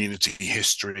to community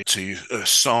history to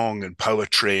song and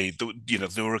poetry,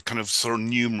 there were kind of sort of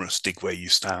numerous Dig Where You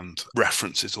Stand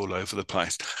references all over the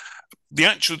place. The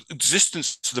actual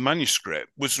existence of the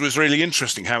manuscript was really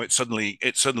interesting. How it suddenly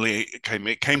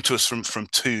came to us from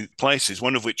two places.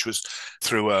 One of which was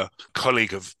through a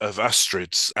colleague of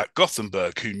Astrid's at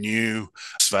Gothenburg, who knew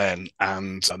Sven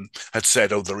and had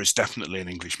said, "Oh, there is definitely an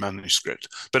English manuscript."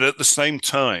 But at the same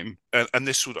time, and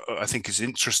this I think is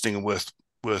interesting and worth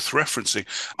worth referencing.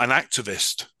 An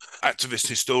activist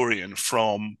historian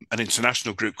from an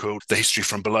international group called the History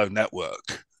from Below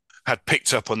Network had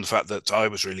picked up on the fact that I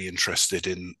was really interested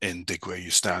in Dig Where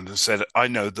You Stand, and said, I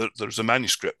know that there's a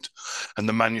manuscript, and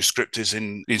the manuscript is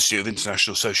in the Institute of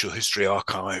International Social History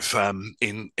Archive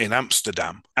in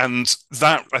Amsterdam. And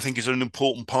that, I think, is an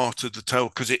important part of the tale,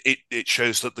 because it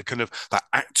shows that the kind of that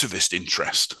activist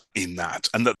interest in that,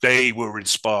 and that they were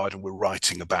inspired and were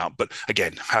writing about, but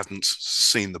again, hadn't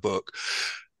seen the book.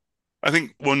 I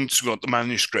think once we got the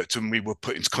manuscript and we were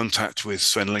put into contact with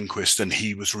Sven Lindqvist, and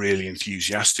he was really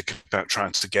enthusiastic about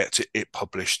trying to get it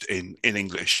published in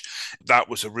English, that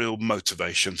was a real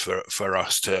motivation for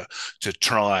us to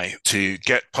try to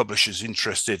get publishers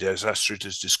interested, as Astrid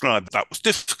has described. That was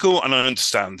difficult, and I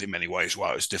understand in many ways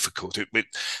why it was difficult.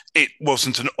 It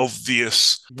wasn't an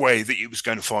obvious way that you was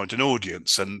going to find an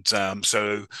audience, and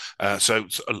so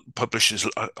publishers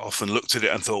often looked at it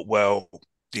and thought, well,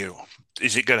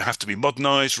 is it going to have to be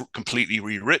modernized, completely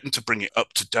rewritten to bring it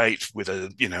up to date with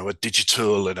a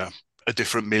digital and a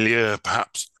different milieu,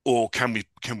 perhaps, or can we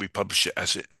publish it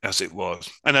as it was?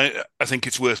 And I think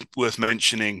it's worth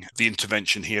mentioning the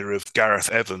intervention here of Gareth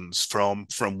Evans from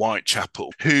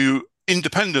Whitechapel, who,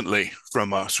 independently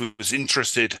from us, was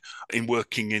interested in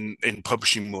working in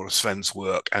publishing more of Sven's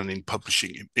work, and in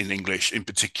publishing in English, in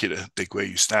particular Dig Where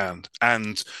You Stand,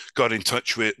 and got in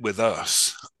touch with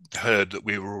us, heard that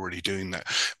we were already doing that.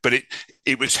 But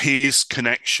it was his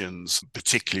connections,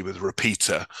 particularly with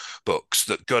repeater books,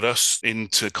 that got us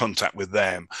into contact with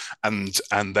them, and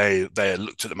they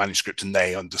looked at the manuscript and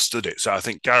they understood it. So I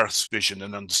think Gareth's vision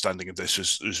and understanding of this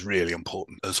was really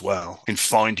important as well, in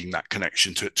finding that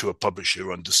connection to a publisher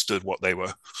who understood what they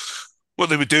were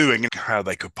doing and how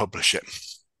they could publish it.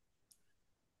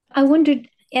 I wondered,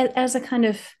 as a kind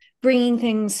of bringing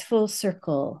things full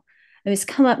circle, it's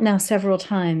come up now several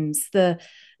times, the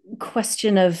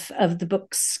question of the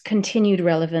book's continued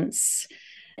relevance.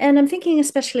 And I'm thinking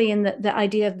especially in the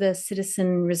idea of the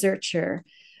citizen researcher,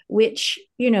 which,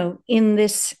 in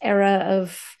this era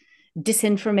of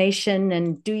disinformation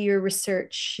and do your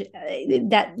research,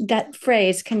 that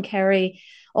phrase can carry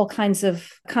all kinds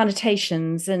of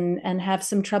connotations and have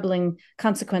some troubling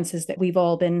consequences that we've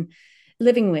all been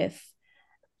living with.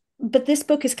 But this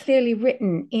book is clearly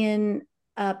written in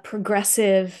a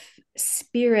progressive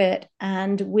spirit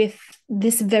and with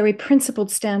this very principled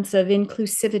stance of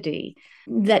inclusivity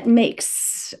that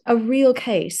makes a real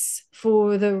case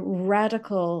for the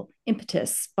radical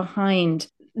impetus behind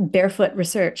barefoot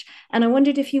research. And I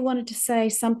wondered if you wanted to say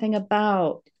something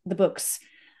about the book's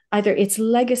either its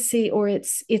legacy or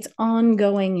its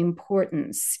ongoing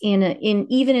importance in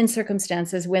even in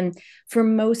circumstances when, for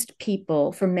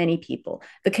many people,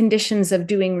 the conditions of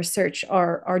doing research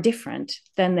are different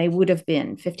than they would have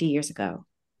been 50 years ago.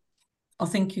 I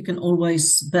think you can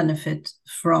always benefit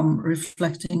from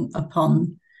reflecting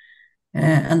upon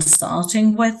and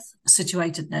starting with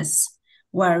situatedness,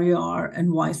 where you are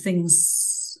and why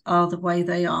things are the way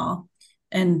they are,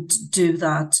 and do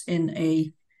that in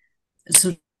a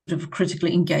sort of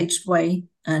critically engaged way,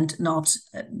 and not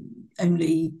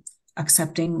only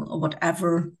accepting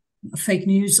whatever fake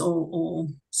news or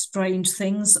strange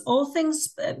things, or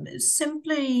things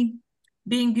simply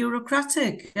being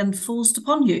bureaucratic and forced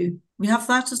upon you. We have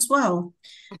that as well.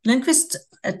 Lindqvist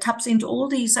taps into all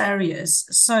these areas.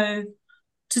 So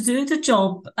to do the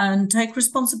job and take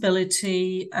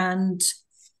responsibility and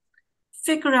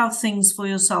figure out things for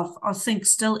yourself, I think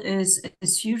still is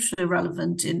hugely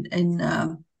relevant in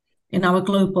our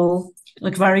global,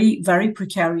 very, very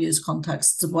precarious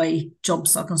context, the way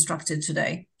jobs are constructed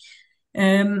today.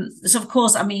 So of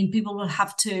course, people will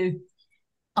have to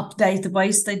update the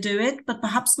ways they do it, but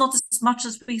perhaps not as much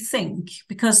as we think,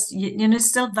 because it's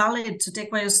still valid to dig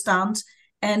where you stand,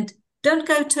 and don't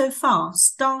go too far.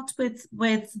 Start with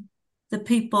the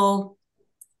people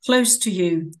close to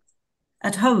you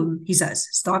at home, he says.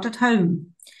 Start at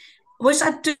home, which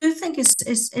I do think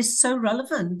is so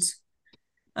relevant.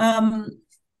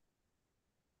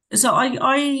 So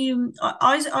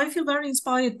I feel very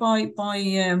inspired by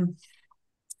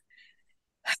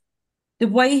the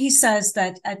way he says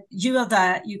that you are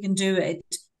there, you can do it.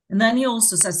 And then he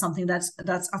also says something that's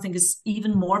I think is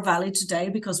even more valid today,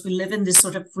 because we live in this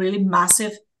sort of really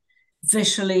massive,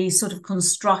 visually sort of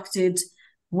constructed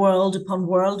world upon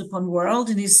world upon world.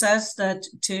 And he says that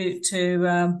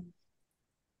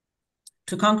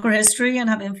to conquer history and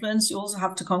have influence, you also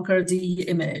have to conquer the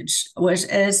image, which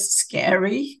is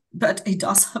scary, but he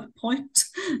does have a point.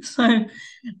 So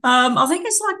I think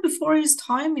it's like before his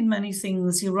time in many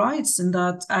things he writes, and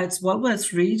that it's well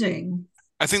worth reading.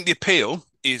 I think the appeal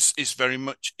is very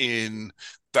much in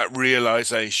that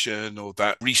realization or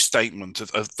that restatement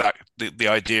of that the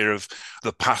idea of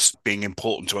the past being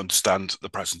important to understand the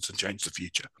present and change the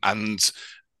future. And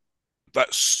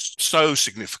that's so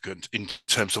significant in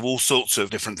terms of all sorts of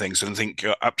different things. And I think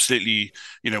absolutely,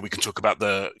 we can talk about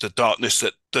the darkness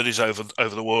that is over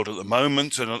the world at the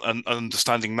moment, and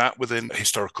understanding that within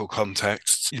historical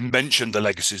contexts. You mentioned the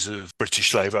legacies of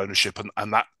British slave ownership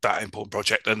and that important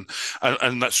project, and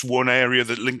that's one area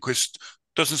that Lindqvist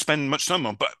doesn't spend much time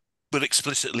on, but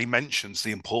explicitly mentions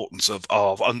the importance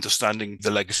of understanding the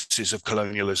legacies of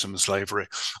colonialism and slavery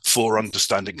for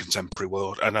understanding contemporary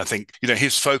world. And I think,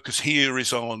 his focus here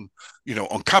is on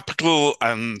capital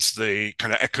and the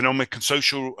kind of economic and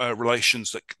social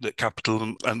relations that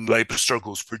capital and labor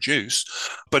struggles produce.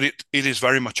 But it is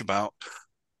very much about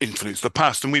influence the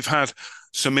past. And we've had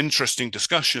some interesting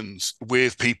discussions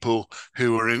with people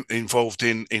who are involved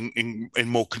in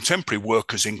more contemporary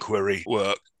workers' inquiry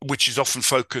work, which is often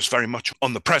focused very much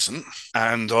on the present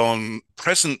and on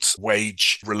present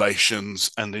wage relations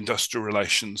and industrial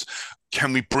relations.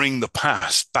 Can we bring the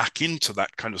past back into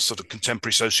that kind of sort of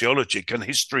contemporary sociology? Can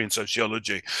history and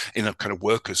sociology in a kind of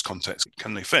workers' context,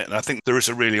 can they fit? And I think there is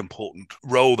a really important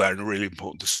role there and a really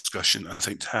important discussion, I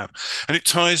think, to have. And it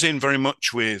ties in very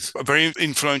much with a very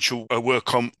influential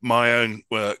work on my own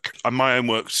work. And my own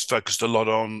work's focused a lot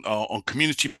on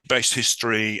community-based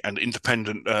history and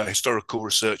independent historical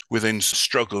research within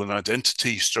struggle and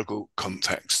identity struggle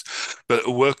context. But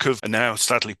a work of a now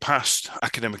sadly past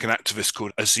academic and activist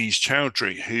called Aziz Chowdhury,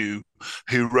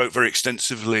 who wrote very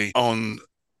extensively on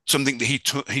something that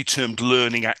he termed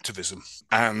learning activism,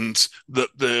 and that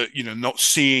not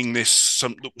seeing this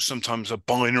sometimes a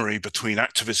binary between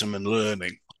activism and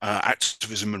learning.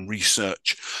 Activism and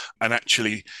research, and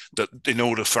actually that in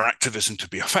order for activism to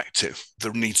be effective,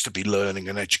 there needs to be learning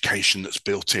and education that's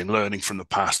built in, learning from the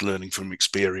past, learning from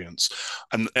experience.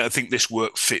 And I think this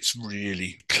work fits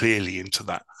really clearly into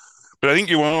that. But I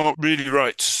think you are really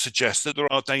right to suggest that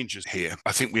there are dangers here.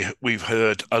 I think we've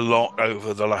heard a lot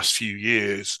over the last few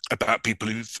years about people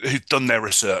who've done their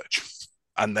research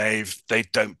and they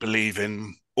don't believe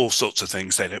in all sorts of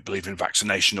things. They don't believe in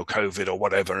vaccination or COVID or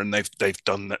whatever, and they've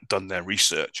done their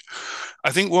research.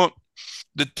 I think what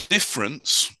the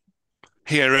difference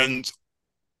here, and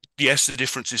yes, the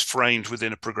difference is framed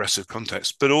within a progressive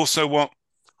context, but also what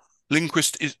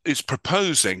Lindqvist is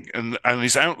proposing and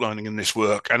is outlining in this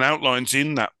work, and outlines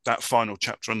in that final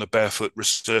chapter on the barefoot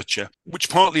researcher, which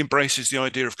partly embraces the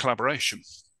idea of collaboration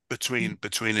between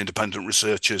independent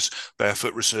researchers,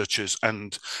 barefoot researchers,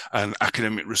 and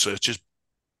academic researchers,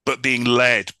 but being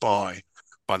led by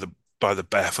the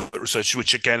barefoot researchers,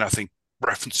 which again I think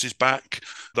references back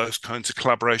those kinds of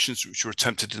collaborations which were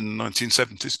attempted in the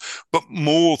 1970s. But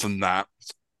more than that,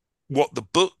 what the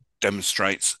book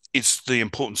demonstrates is the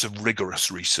importance of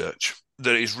rigorous research.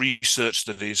 That is research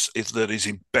that is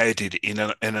embedded in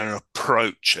an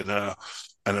approach and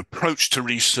an approach to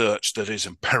research that is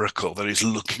empirical, that is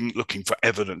looking for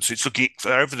evidence. It's looking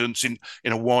for evidence in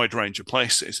a wide range of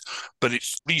places, but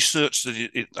it's research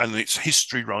and it's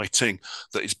history writing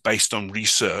that is based on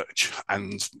research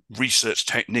and research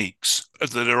techniques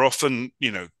that are often,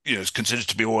 considered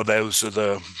to be, those are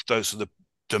the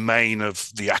domain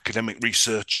of the academic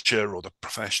researcher or the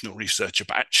professional researcher,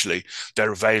 but actually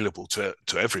they're available to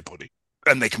everybody.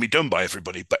 And they can be done by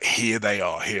everybody, but here they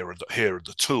are. Here are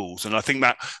the tools, and I think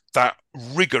that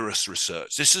rigorous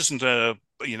research. This isn't a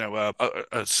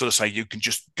sort of say you can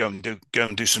just go and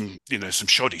do some some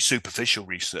shoddy superficial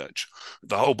research.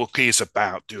 The whole book is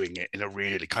about doing it in a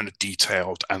really kind of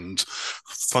detailed and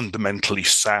fundamentally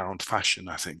sound fashion,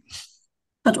 I think.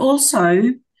 But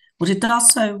also, what it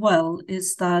does so well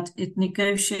is that it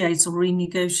negotiates or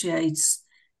renegotiates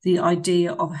the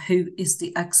idea of who is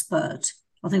the expert.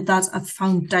 I think that's a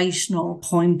foundational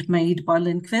point made by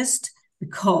Lindqvist,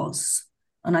 because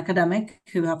an academic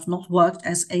who have not worked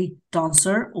as a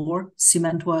dancer or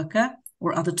cement worker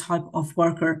or other type of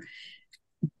worker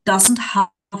doesn't have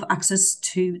access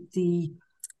to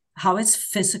how it's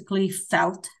physically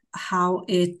felt, how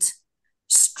it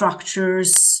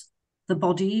structures the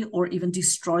body or even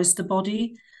destroys the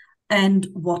body, and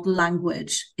what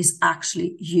language is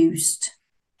actually used,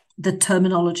 the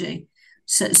terminology.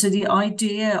 So the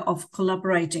idea of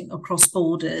collaborating across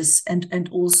borders and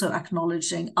also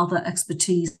acknowledging other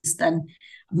expertise than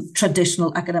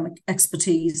traditional academic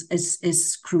expertise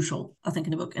is crucial, I think,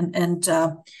 in the book. And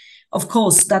of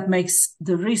course, that makes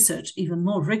the research even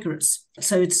more rigorous.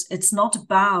 So it's not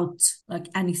about like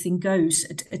anything goes.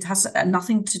 It has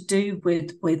nothing to do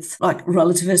with like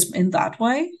relativism in that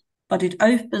way, but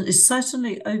it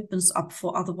certainly opens up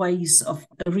for other ways of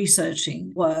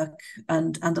researching work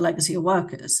and the legacy of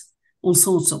workers, all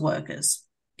sorts of workers,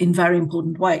 in very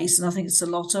important ways. And I think it's a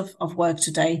lot of work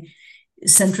today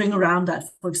centering around that.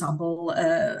 For example,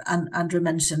 Andrew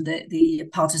mentioned the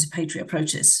participatory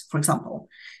approaches, for example,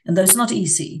 and those are not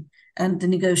easy. And the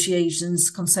negotiations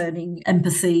concerning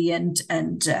empathy and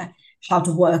how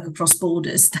to work across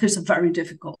borders, those are very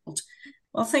difficult.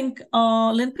 I think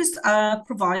Lindqvist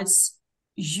provides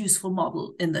a useful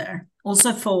model in there,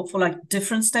 also for like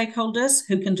different stakeholders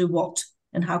who can do what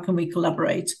and how can we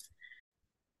collaborate.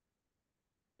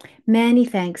 Many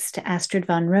thanks to Astrid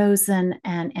van Rosen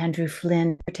and Andrew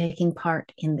Flynn for taking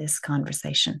part in this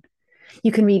conversation.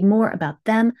 You can read more about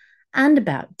them and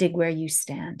about Dig Where You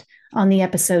Stand on the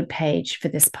episode page for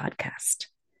this podcast.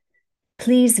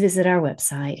 Please visit our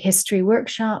website,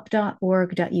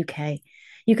 historyworkshop.org.uk.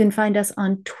 You can find us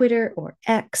on Twitter or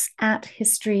X at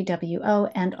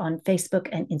HistoryWO and on Facebook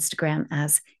and Instagram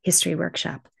as History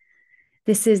Workshop.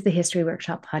 This is the History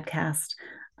Workshop podcast.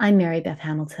 I'm Mary Beth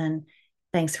Hamilton.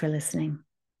 Thanks for listening.